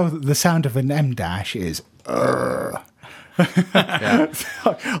now we know that the sound of an M dash is. Yeah.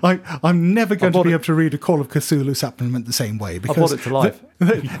 I'm never going to be able to read a Call of Cthulhu supplement the same way because I brought it to life.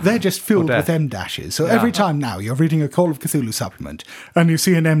 They're just filled with M dashes. So every time now you're reading a Call of Cthulhu supplement and you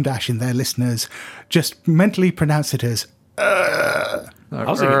see an M dash in there, listeners, just mentally pronounce it as. I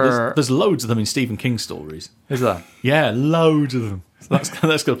was thinking, there's loads of them in Stephen King stories. Is there? Yeah, loads of them. So that's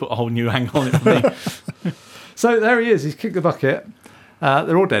going to put a whole new angle on it for me. So there he is. He's kicked the bucket.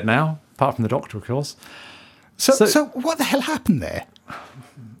 They're all dead now, apart from the doctor, of course. So what the hell happened there?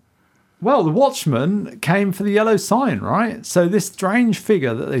 Well, the watchman came for the yellow sign, right? So this strange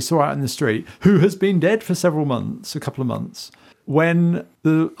figure that they saw out in the street, who has been dead for a couple of months, when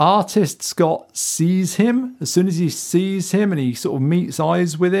the artist Scott sees him, as soon as he sees him and he sort of meets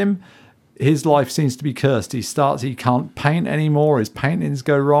eyes with him, his life seems to be cursed. He can't paint anymore. His paintings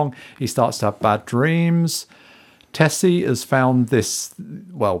go wrong. He starts to have bad dreams. Tessie has found this,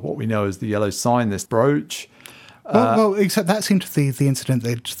 what we know as the yellow sign, this brooch. Well, except that seemed to be the incident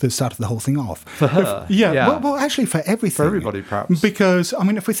that started the whole thing off. For her. Yeah. Well, actually for everything. For everybody, perhaps. Because,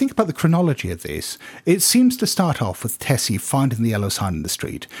 if we think about the chronology of this, it seems to start off with Tessie finding the yellow sign in the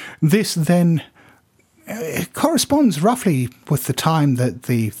street. This then corresponds roughly with the time that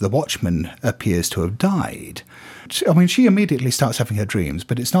the watchman appears to have died. She immediately starts having her dreams,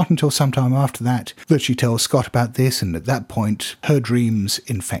 but it's not until sometime after that she tells Scott about this, and at that point her dreams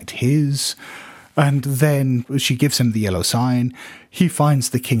infect his. And then she gives him the yellow sign. He finds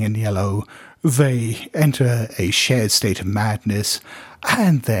the King in Yellow. They enter a shared state of madness,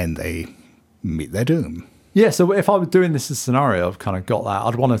 and then they meet their doom. Yeah, so if I were doing this as a scenario, I've kind of got that.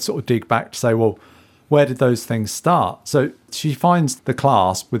 I'd want to sort of dig back to say, well, where did those things start? So she finds the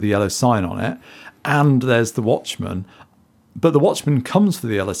clasp with the yellow sign on it, and there's the watchman. But the Watchman comes for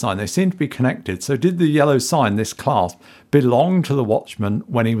the yellow sign. They seem to be connected. So did the yellow sign, this clasp, belong to the Watchman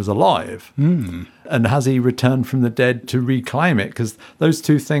when he was alive? And has he returned from the dead to reclaim it? Because those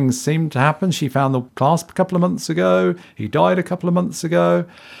two things seem to happen. She found the clasp a couple of months ago. He died a couple of months ago.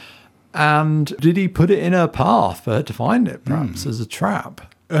 And did he put it in her path for her to find it, perhaps, as a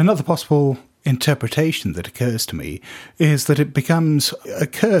trap? Another possible interpretation that occurs to me is that it becomes a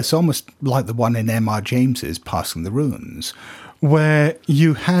curse almost like the one in M.R. James's Passing the Runes, where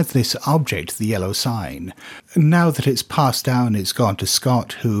you had this object, the yellow sign. Now that it's passed down, it's gone to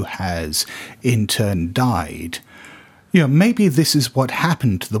Scott, who has in turn died. You know, maybe this is what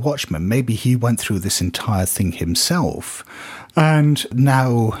happened to the Watchman. Maybe he went through this entire thing himself. And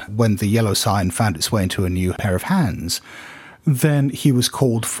now, when the yellow sign found its way into a new pair of hands, then he was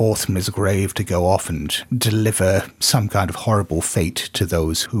called forth from his grave to go off and deliver some kind of horrible fate to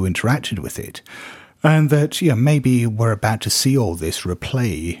those who interacted with it. And that, maybe we're about to see all this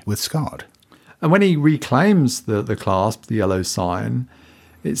replay with Scott. And when he reclaims the clasp, the yellow sign,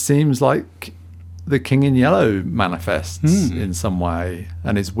 it seems like the King in Yellow manifests in some way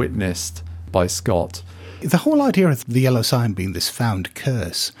and is witnessed by Scott. The whole idea of the yellow sign being this found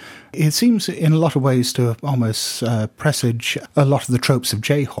curse, it seems in a lot of ways to almost presage a lot of the tropes of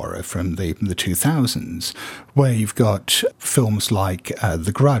J-horror from the 2000s, where you've got films like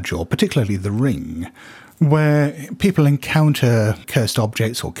The Grudge, or particularly The Ring, where people encounter cursed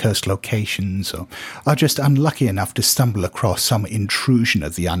objects or cursed locations, or are just unlucky enough to stumble across some intrusion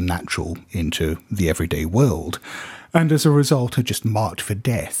of the unnatural into the everyday world, and as a result are just marked for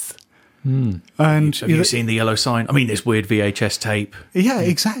death. Mm. And have you seen the yellow sign? I mean, this weird VHS tape. Yeah,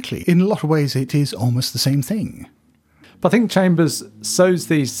 exactly. In a lot of ways, it is almost the same thing. But I think Chambers sows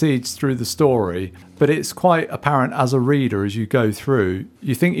these seeds through the story, but it's quite apparent as a reader as you go through.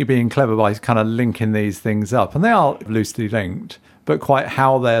 You think you're being clever by kind of linking these things up, and they are loosely linked, but quite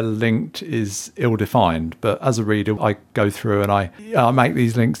how they're linked is ill-defined. But as a reader, I go through and I make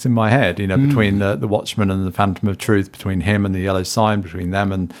these links in my head, between the Watchman and the Phantom of Truth, between him and the yellow sign, between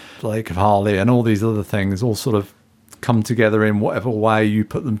them and the Lake of Harley, and all these other things all sort of come together in whatever way you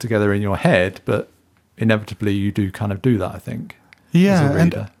put them together in your head, but inevitably you do kind of do that, I think. Yeah,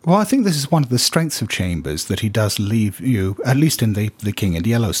 and I think this is one of the strengths of Chambers, that he does leave you, at least in the King in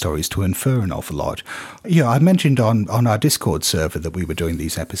Yellow stories, to infer an awful lot. Yeah, I mentioned on our Discord server that we were doing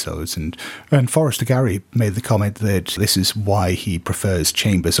these episodes, and Forrester Gary made the comment that this is why he prefers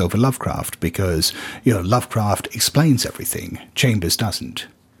Chambers over Lovecraft, because Lovecraft explains everything, Chambers doesn't.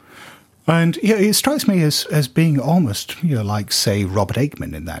 And it strikes me as being almost, like, say, Robert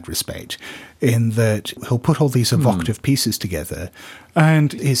Aikman in that respect, in that he'll put all these evocative pieces together,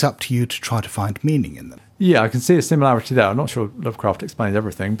 and it's up to you to try to find meaning in them. Yeah, I can see a similarity there. I'm not sure Lovecraft explains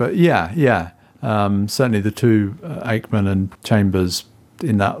everything, but yeah. Certainly the two, Aikman and Chambers,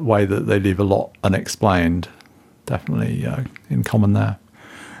 in that way that they leave a lot unexplained, definitely in common there.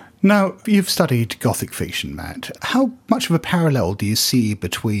 Now, you've studied Gothic fiction, Matt. How much of a parallel do you see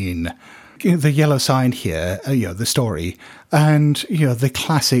between the yellow sign here, the story, and the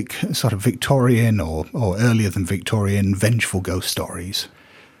classic sort of Victorian or earlier than Victorian vengeful ghost stories?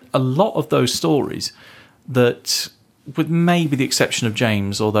 A lot of those stories that, with maybe the exception of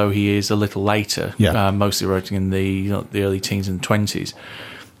James, although he is a little later, mostly writing in the early teens and 20s,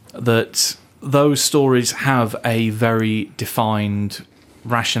 that those stories have a very defined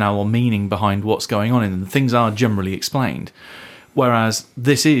rationale or meaning behind what's going on in them. Things are generally explained. Whereas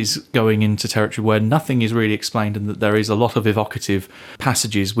this is going into territory where nothing is really explained, and that there is a lot of evocative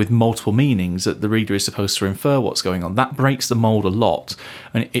passages with multiple meanings that the reader is supposed to infer what's going on. That breaks the mould a lot.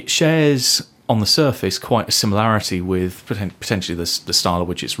 And it shares, on the surface, quite a similarity with potentially the style of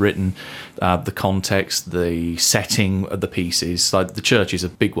which it's written, the context, the setting of the pieces. Like the church is a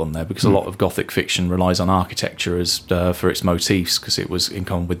big one there, because a lot of Gothic fiction relies on architecture as for its motifs, because it was in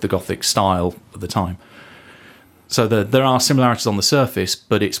common with the Gothic style at the time. So there are similarities on the surface,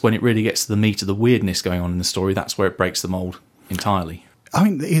 but it's when it really gets to the meat of the weirdness going on in the story, that's where it breaks the mould entirely. I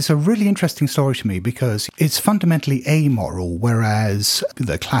mean, it's a really interesting story to me because it's fundamentally amoral, whereas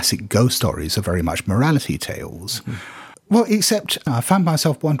the classic ghost stories are very much morality tales. Mm-hmm. Well, except I found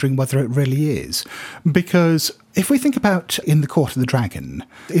myself wondering whether it really is. Because if we think about In the Court of the Dragon,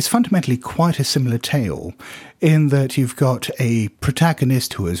 it's fundamentally quite a similar tale in that you've got a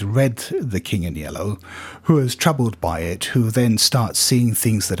protagonist who has read The King in Yellow, who is troubled by it, who then starts seeing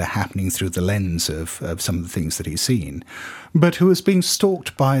things that are happening through the lens of some of the things that he's seen, but who is being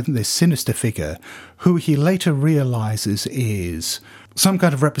stalked by this sinister figure who he later realizes is some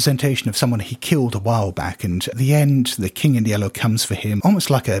kind of representation of someone he killed a while back, and at the end, the King in Yellow comes for him, almost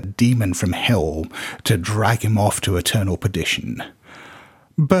like a demon from hell, to drag him off to eternal perdition.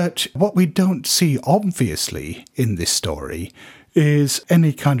 But what we don't see obviously in this story is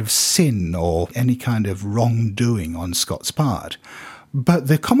any kind of sin or any kind of wrongdoing on Scott's part. But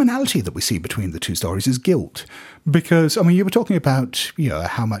the commonality that we see between the two stories is guilt. Because, I mean, you were talking about,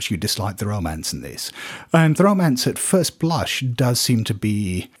 how much you dislike the romance in this. And the romance at first blush does seem to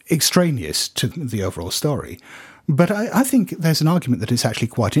be extraneous to the overall story. But I think there's an argument that it's actually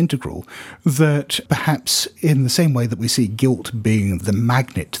quite integral, that perhaps in the same way that we see guilt being the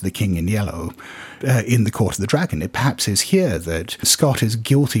magnet to the King in Yellow in The Court of the Dragon, it perhaps is here that Scott is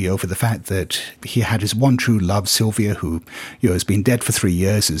guilty over the fact that he had his one true love, Sylvia, who has been dead for 3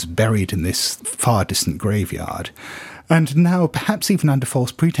 years, is buried in this far distant graveyard. And now, perhaps even under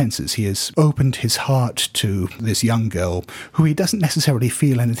false pretenses, he has opened his heart to this young girl who he doesn't necessarily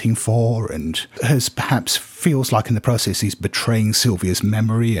feel anything for, and has perhaps feels like in the process he's betraying Sylvia's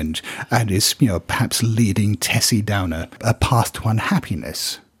memory and is, perhaps leading Tessie down a path to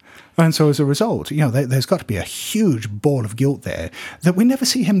unhappiness. And so as a result, there's got to be a huge ball of guilt there that we never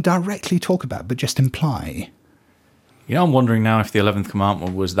see him directly talk about, but just imply. I'm wondering now if the 11th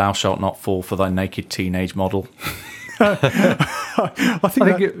commandment was thou shalt not fall for thy naked teenage model. I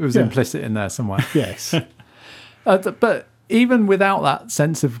think it was implicit in there somewhere. Yes. But even without that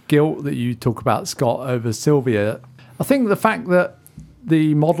sense of guilt that you talk about, Scott, over Sylvia, I think the fact that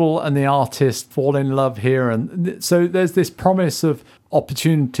the model and the artist fall in love here, and so there's this promise of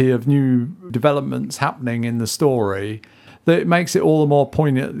opportunity of new developments happening in the story, that it makes it all the more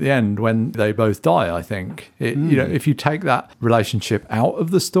poignant at the end when they both die, I think. If you take that relationship out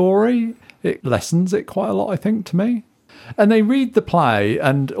of the story, it lessens it quite a lot, I think, to me. And they read the play,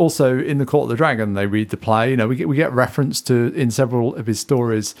 and also in The Court of the Dragon, they read the play. We get reference to, in several of his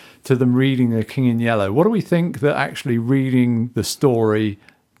stories, to them reading The King in Yellow. What do we think that actually reading the story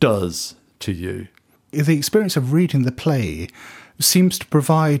does to you? The experience of reading the play seems to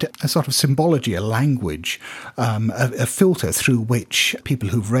provide a sort of symbology, a language, a filter through which people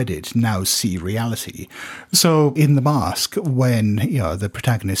who've read it now see reality. So in The Mask, when the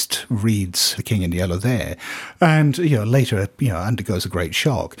protagonist reads The King in Yellow there, and later undergoes a great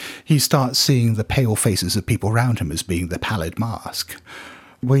shock, he starts seeing the pale faces of people around him as being the pallid mask.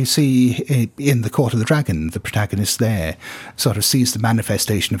 We see in The Court of the Dragon, the protagonist there sort of sees the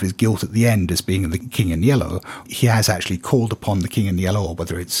manifestation of his guilt at the end as being the King in Yellow. He has actually called upon the King in Yellow, or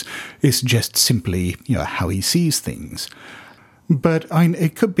whether it's just simply, how he sees things. But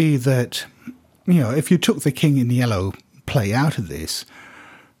it could be that, if you took the King in Yellow play out of this,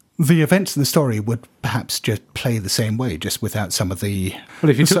 the events of the story would perhaps just play the same way, just without some of the... Well,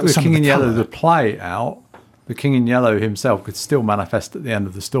 if you took the King in Yellow, the play out, the King in Yellow himself could still manifest at the end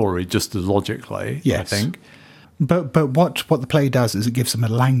of the story just as logically, yes. I think. But what the play does is it gives them a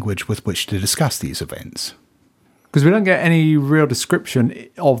language with which to discuss these events. Because we don't get any real description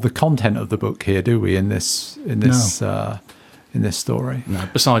of the content of the book here, do we, in this story? No,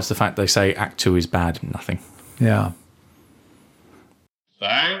 besides the fact they say Act 2 is bad, nothing. Yeah.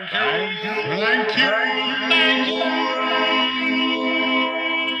 Thank you.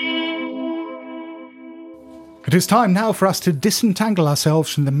 It is time now for us to disentangle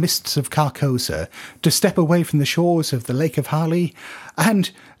ourselves from the mists of Carcosa, to step away from the shores of the Lake of Harley,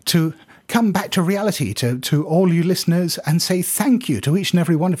 and to come back to reality, to all you listeners, and say thank you to each and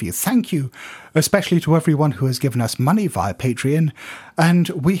every one of you. Thank you, especially to everyone who has given us money via Patreon. And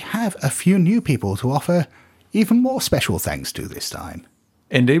we have a few new people to offer even more special thanks to this time.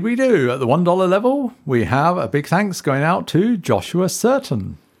 Indeed we do. At the $1 level, we have a big thanks going out to Joshua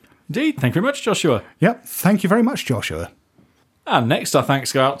Certain. Indeed. Thank you very much, Joshua. Yep. Thank you very much, Joshua. And next, our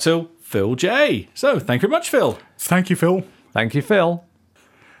thanks go out to Phil J. So, thank you very much, Phil. Thank you, Phil. Thank you, Phil.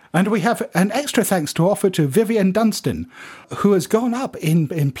 And we have an extra thanks to offer to Vivian Dunstan, who has gone up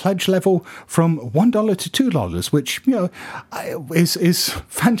in pledge level from $1 to $2, which, is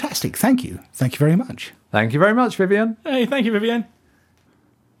fantastic. Thank you. Thank you very much. Thank you very much, Vivian. Hey, thank you, Vivian.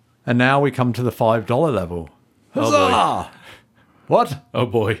 And now we come to the $5 level. Huzzah! Oh, boy. What? Oh,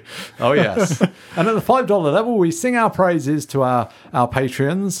 boy. Oh, yes. And at the $5 level, we sing our praises to our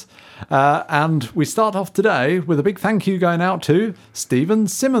Patreons. And we start off today with a big thank you going out to Stephen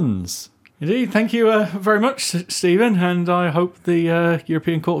Simmons. Indeed. Thank you very much, Stephen. And I hope the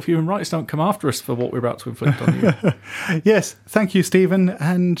European Court of Human Rights don't come after us for what we're about to inflict on you. Yes. Thank you, Stephen.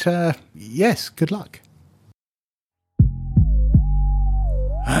 And yes, good luck.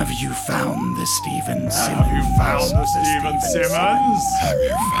 Have you found the Stephen Simmons? Have you found the Stephen Simmons? Have you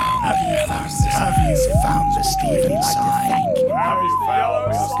found the Stephen sign? Have you found the Stephen Simmons?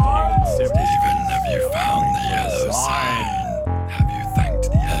 Stephen, have you found the yellow sign? Have you thanked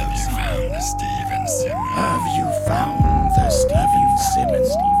the yellow sign? Have you found the Stephen Simmons? Have you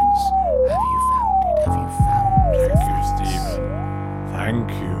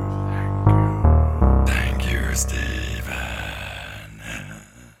Thank you. Thank you, Stephen.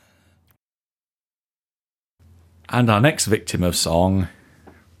 And our next victim of song,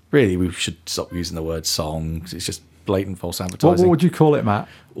 really, we should stop using the word song because it's just blatant false What advertising. would you call it, Matt?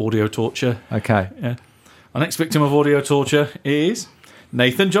 Audio torture. Okay. Yeah. Our next victim of audio torture is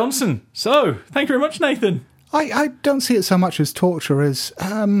Nathan Johnson. So, thank you very much, Nathan. I don't see it so much as torture as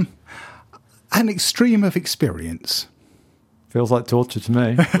an extreme of experience. Feels like torture to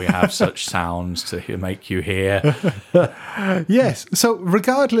me. We have such sounds to make you hear. Yes, so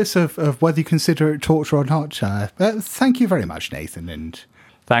regardless of whether you consider it torture or not, thank you very much, Nathan. And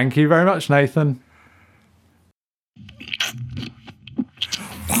Thank you very much, Nathan.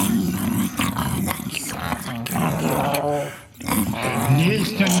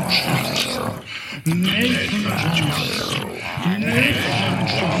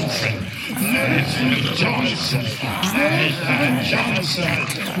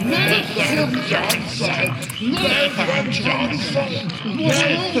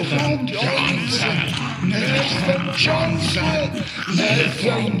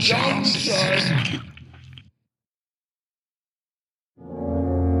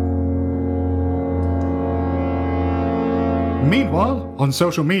 meanwhile, on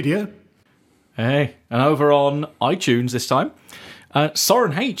social media, Hey, and over on iTunes this time,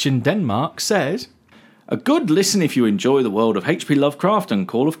 Soren H in Denmark says, a good listen if you enjoy the world of H.P. Lovecraft and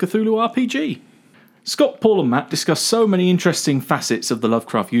Call of Cthulhu RPG. Scott, Paul and Matt discuss so many interesting facets of the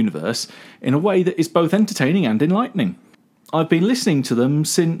Lovecraft universe in a way that is both entertaining and enlightening. I've been listening to them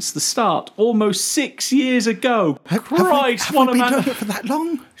since the start, almost 6 years ago. Christ, have what we a been man! doing it for that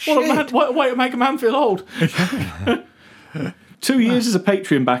long? What a way to make a man feel old. 2 years as a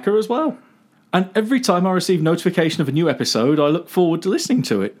Patreon backer as well. And every time I receive notification of a new episode, I look forward to listening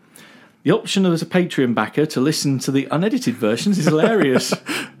to it. The option as a Patreon backer to listen to the unedited versions is hilarious.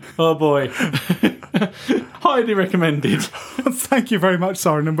 Oh boy. Highly recommended. Thank you very much,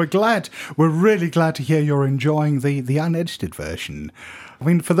 Soren, and we're really glad to hear you're enjoying the unedited version. I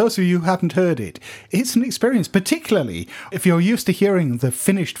mean, for those of you who haven't heard it, it's an experience, particularly if you're used to hearing the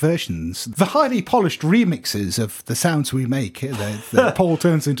finished versions, the highly polished remixes of the sounds we make that Paul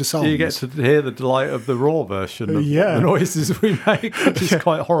turns into songs. You get to hear the delight of the raw version of Yeah. the noises we make, which is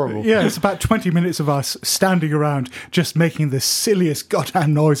quite horrible. Yeah, it's about 20 minutes of us standing around just making the silliest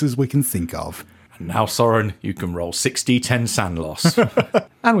goddamn noises we can think of. And now, Soren, you can roll 60-10 sand loss.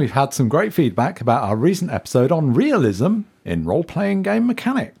 And we've had some great feedback about our recent episode on realism in role-playing game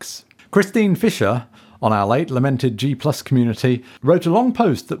mechanics. Christine Fisher, on our late lamented G Plus community, wrote a long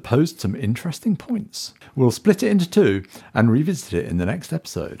post that posed some interesting points. We'll split it into two and revisit it in the next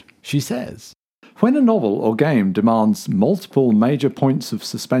episode. She says, when a novel or game demands multiple major points of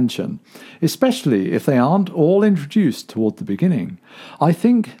suspension, especially if they aren't all introduced toward the beginning, I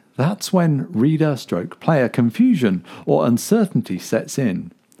think that's when reader/player confusion or uncertainty sets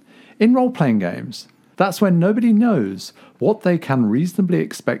in. In role-playing games, that's when nobody knows what they can reasonably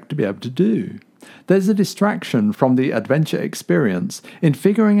expect to be able to do. There's a distraction from the adventure experience in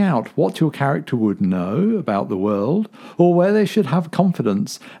figuring out what your character would know about the world, or where they should have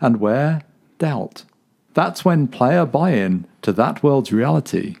confidence and where doubt. That's when player buy-in to that world's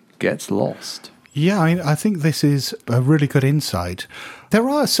reality gets lost. Yeah, I think this is a really good insight. There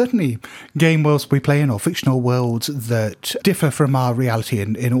are certainly game worlds we play in or fictional worlds that differ from our reality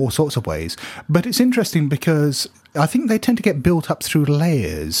in all sorts of ways. But it's interesting because I think they tend to get built up through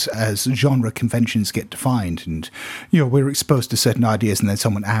layers as genre conventions get defined. And, we're exposed to certain ideas and then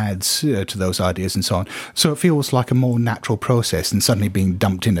someone adds to those ideas and so on. So it feels like a more natural process than suddenly being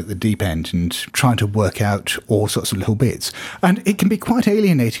dumped in at the deep end and trying to work out all sorts of little bits. And it can be quite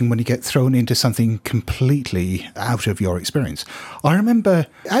alienating when you get thrown into something completely out of your experience. I remember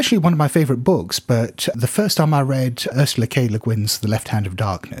actually one of my favourite books, but the first time I read Ursula K. Le Guin's The Left Hand of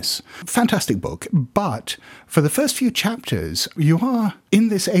Darkness. Fantastic book, but for the first few chapters, you are in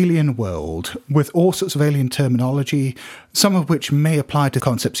this alien world with all sorts of alien terminology, some of which may apply to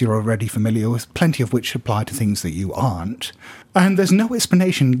concepts you're already familiar with, plenty of which apply to things that you aren't. And there's no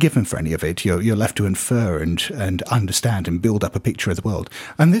explanation given for any of it. You're left to infer and understand and build up a picture of the world.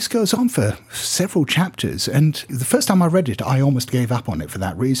 And this goes on for several chapters. And the first time I read it, I almost gave up on it for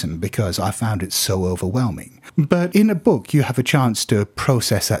that reason, because I found it so overwhelming. But in a book, you have a chance to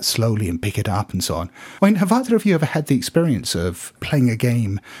process that slowly and pick it up and so on. I mean, have either of you ever had the experience of playing a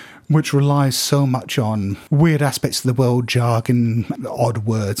game which relies so much on weird aspects of the world, jargon, odd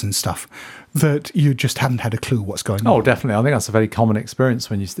words and stuff, that you just haven't had a clue what's going on? Oh, definitely. I think that's a very common experience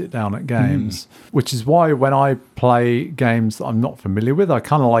when you sit down at games, which is why when I play games that I'm not familiar with, I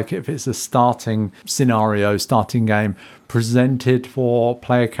kind of like it if it's a starting scenario, starting game, presented for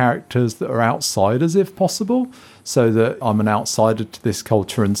player characters that are outsiders if possible, so that I'm an outsider to this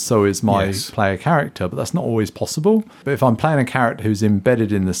culture and so is my Yes. player character, but that's not always possible. But if I'm playing a character who's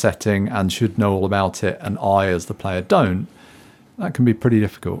embedded in the setting and should know all about it, and I as the player don't, that can be pretty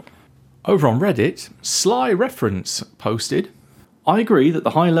difficult. Over on Reddit, Sly Reference posted, I agree that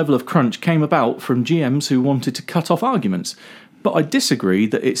the high level of crunch came about from GMs who wanted to cut off arguments, but I disagree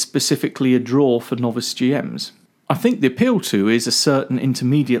that it's specifically a draw for novice GMs. I think the appeal to is a certain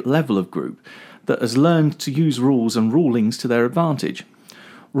intermediate level of group that has learned to use rules and rulings to their advantage.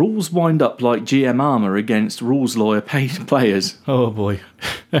 Rules wind up like GM armour against rules lawyer paid players. Oh boy.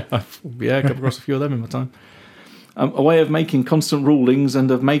 Yeah, I've come across a few of them in my time. A way of making constant rulings and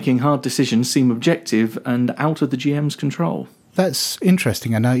of making hard decisions seem objective and out of the GM's control. That's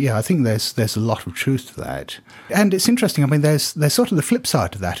interesting, and I think there's a lot of truth to that. And it's interesting, I mean, there's sort of the flip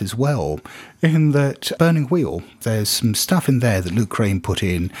side to that as well, in that Burning Wheel, there's some stuff in there that Luke Crane put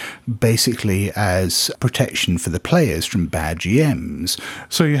in basically as protection for the players from bad GMs.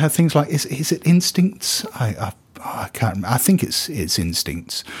 So you have things like, is it instincts? I can't remember. I think it's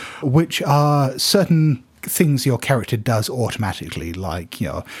instincts, which are certain things your character does automatically, like,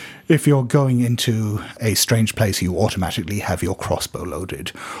 if you're going into a strange place, you automatically have your crossbow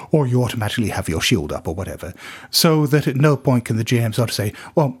loaded, or you automatically have your shield up, or whatever, so that at no point can the GM sort of say,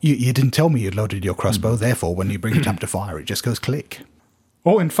 well, you didn't tell me you loaded your crossbow, therefore when you bring it up to fire, it just goes click.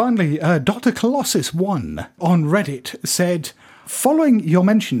 Oh, and finally, Dr. Colossus 1 on Reddit said, following your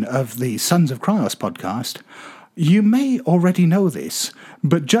mention of the Sons of Kryos podcast, you may already know this,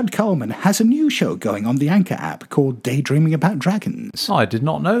 but Judd Coleman has a new show going on the Anchor app called Daydreaming About Dragons. I did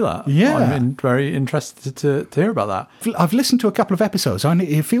not know that. Yeah. I'm very interested to hear about that. I've listened to a couple of episodes, and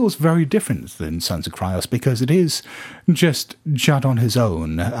it feels very different than Sons of Kryos because it is just Judd on his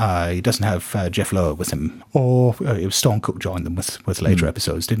own. He doesn't have Jeff Lower with him, or it was Storm Cook joined them with later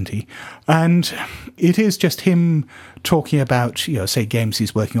episodes, didn't he? And it is just him talking about, say, games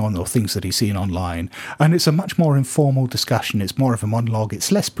he's working on or things that he's seen online. And it's a much more informal discussion. It's more of a monologue.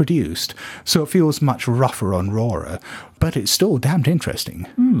 It's less produced, so it feels much rougher and rawer, but it's still damned interesting.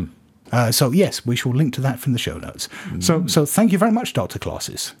 So yes, we shall link to that from the show notes. So thank you very much, Dr.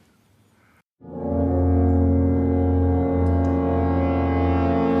 Colossus.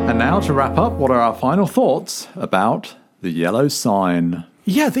 And now to wrap up, what are our final thoughts about The Yellow Sign?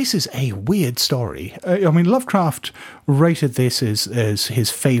 Yeah, this is a weird story. Lovecraft rated this as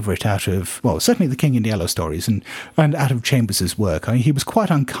his favourite out of, well, certainly the King in Yellow stories and out of Chambers's work. He was quite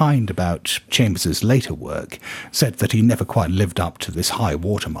unkind about Chambers's later work, said that he never quite lived up to this high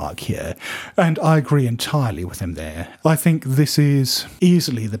watermark here. And I agree entirely with him there. I think this is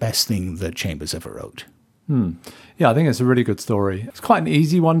easily the best thing that Chambers ever wrote. Yeah, I think it's a really good story. It's quite an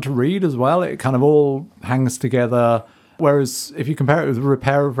easy one to read as well. It kind of all hangs together. Whereas if you compare it with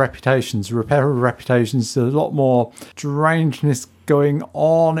Repair of Reputations, there's a lot more strangeness going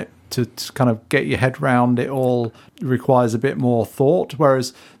on. To kind of get your head round it all requires a bit more thought.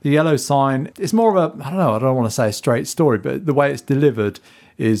 Whereas The Yellow Sign is more of a, I don't want to say a straight story, but the way it's delivered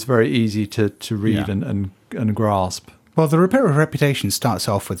is very easy to read and grasp. Well, the Repair of Reputation starts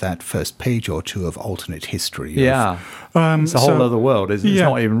off with that first page or two of alternate history. It's a whole other world, isn't it? It's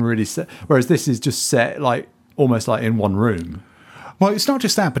not even really set. Whereas this is just set almost like in one room. Well, it's not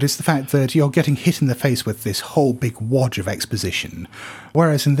just that, but it's the fact that you're getting hit in the face with this whole big wodge of exposition.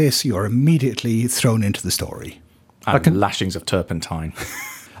 Whereas in this, you're immediately thrown into the story. And lashings of turpentine.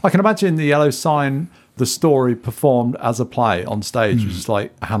 I can imagine The Yellow Sign, the story performed as a play on stage, which is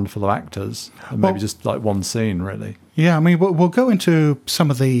like a handful of actors, and maybe just like one scene, really. Yeah, we'll go into some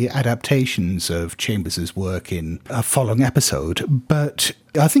of the adaptations of Chambers's work in a following episode, but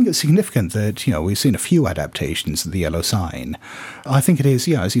I think it's significant that, we've seen a few adaptations of The Yellow Sign. I think it is,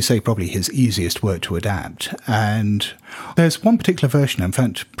 as you say, probably his easiest work to adapt. And there's one particular version, in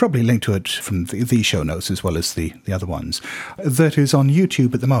fact, probably linked to it from the show notes as well as the other ones, that is on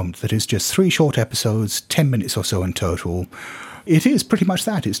YouTube at the moment, that is just 3 short episodes, 10 minutes or so in total. It is pretty much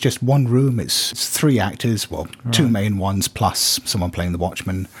that. It's just one room. It's 3 actors, 2 main ones plus someone playing the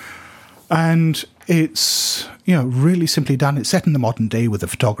Watchman. And it's, really simply done. It's set in the modern day with a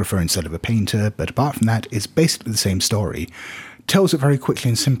photographer instead of a painter. But apart from that, it's basically the same story. Tells it very quickly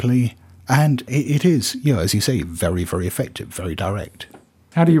and simply. And it is, as you say, very, very effective, very direct.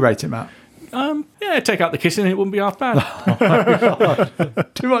 How do you rate it, Matt? Take out the kissing and it wouldn't be half bad.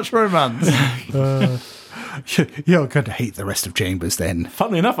 Too much romance. You're going to hate the rest of Chambers then.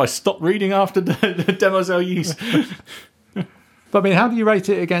 Funnily enough, I stopped reading after the Demoiselle Use. But how do you rate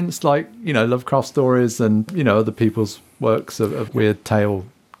it against, Lovecraft stories and, other people's works of weird tale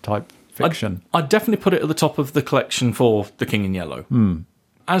type fiction. I'd definitely put it at the top of the collection for The King in Yellow.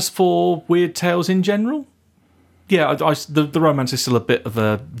 As for weird tales in general, yeah, the romance is still a bit of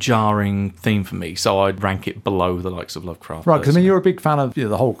a jarring theme for me, so I'd rank it below the likes of Lovecraft. Right, because I mean, you're a big fan of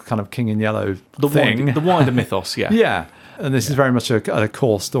the whole kind of King in Yellow thing. The wider mythos, yeah. Yeah, and this is very much a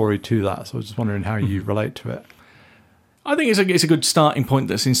core story to that, so I was just wondering how you relate to it. I think it's a good starting point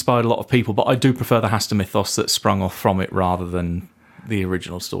that's inspired a lot of people, but I do prefer the Hastur mythos that sprung off from it rather than the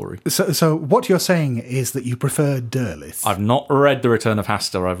original story. So what you're saying is that you prefer Derleth. I've not read The Return of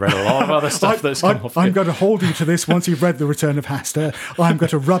Hastur. I've read a lot of other stuff that's come off I'm it. going to hold you to this once you've read The Return of Hastur. I'm going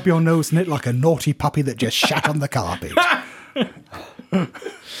to rub your nose in it like a naughty puppy that just shat on the carpet.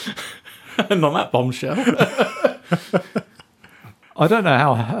 And on that bombshell. I don't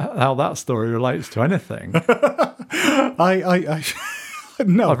know how that story relates to anything.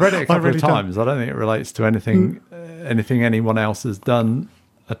 No, I've read it a couple really of times. I don't think it relates to anything anyone else has done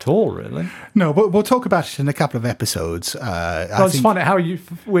at all, really. No, but we'll talk about it in a couple of episodes. I just find it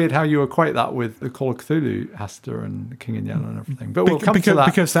weird how you equate that with the Call of Cthulhu, Hastur, and the King in Yellow and everything. But we'll come to that.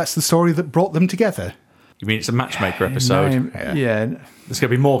 Because that's the story that brought them together. You mean it's a matchmaker episode? Yeah. There's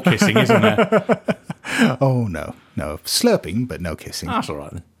going to be more kissing, isn't there? Oh, no. Slurping, but no kissing. That's all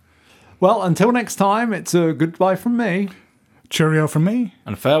right then. Well, until next time, it's a goodbye from me. Cheerio from me.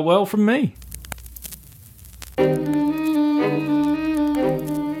 And farewell from me.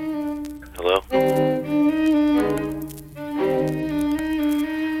 Hello?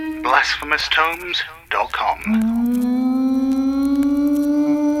 BlasphemousTomes.com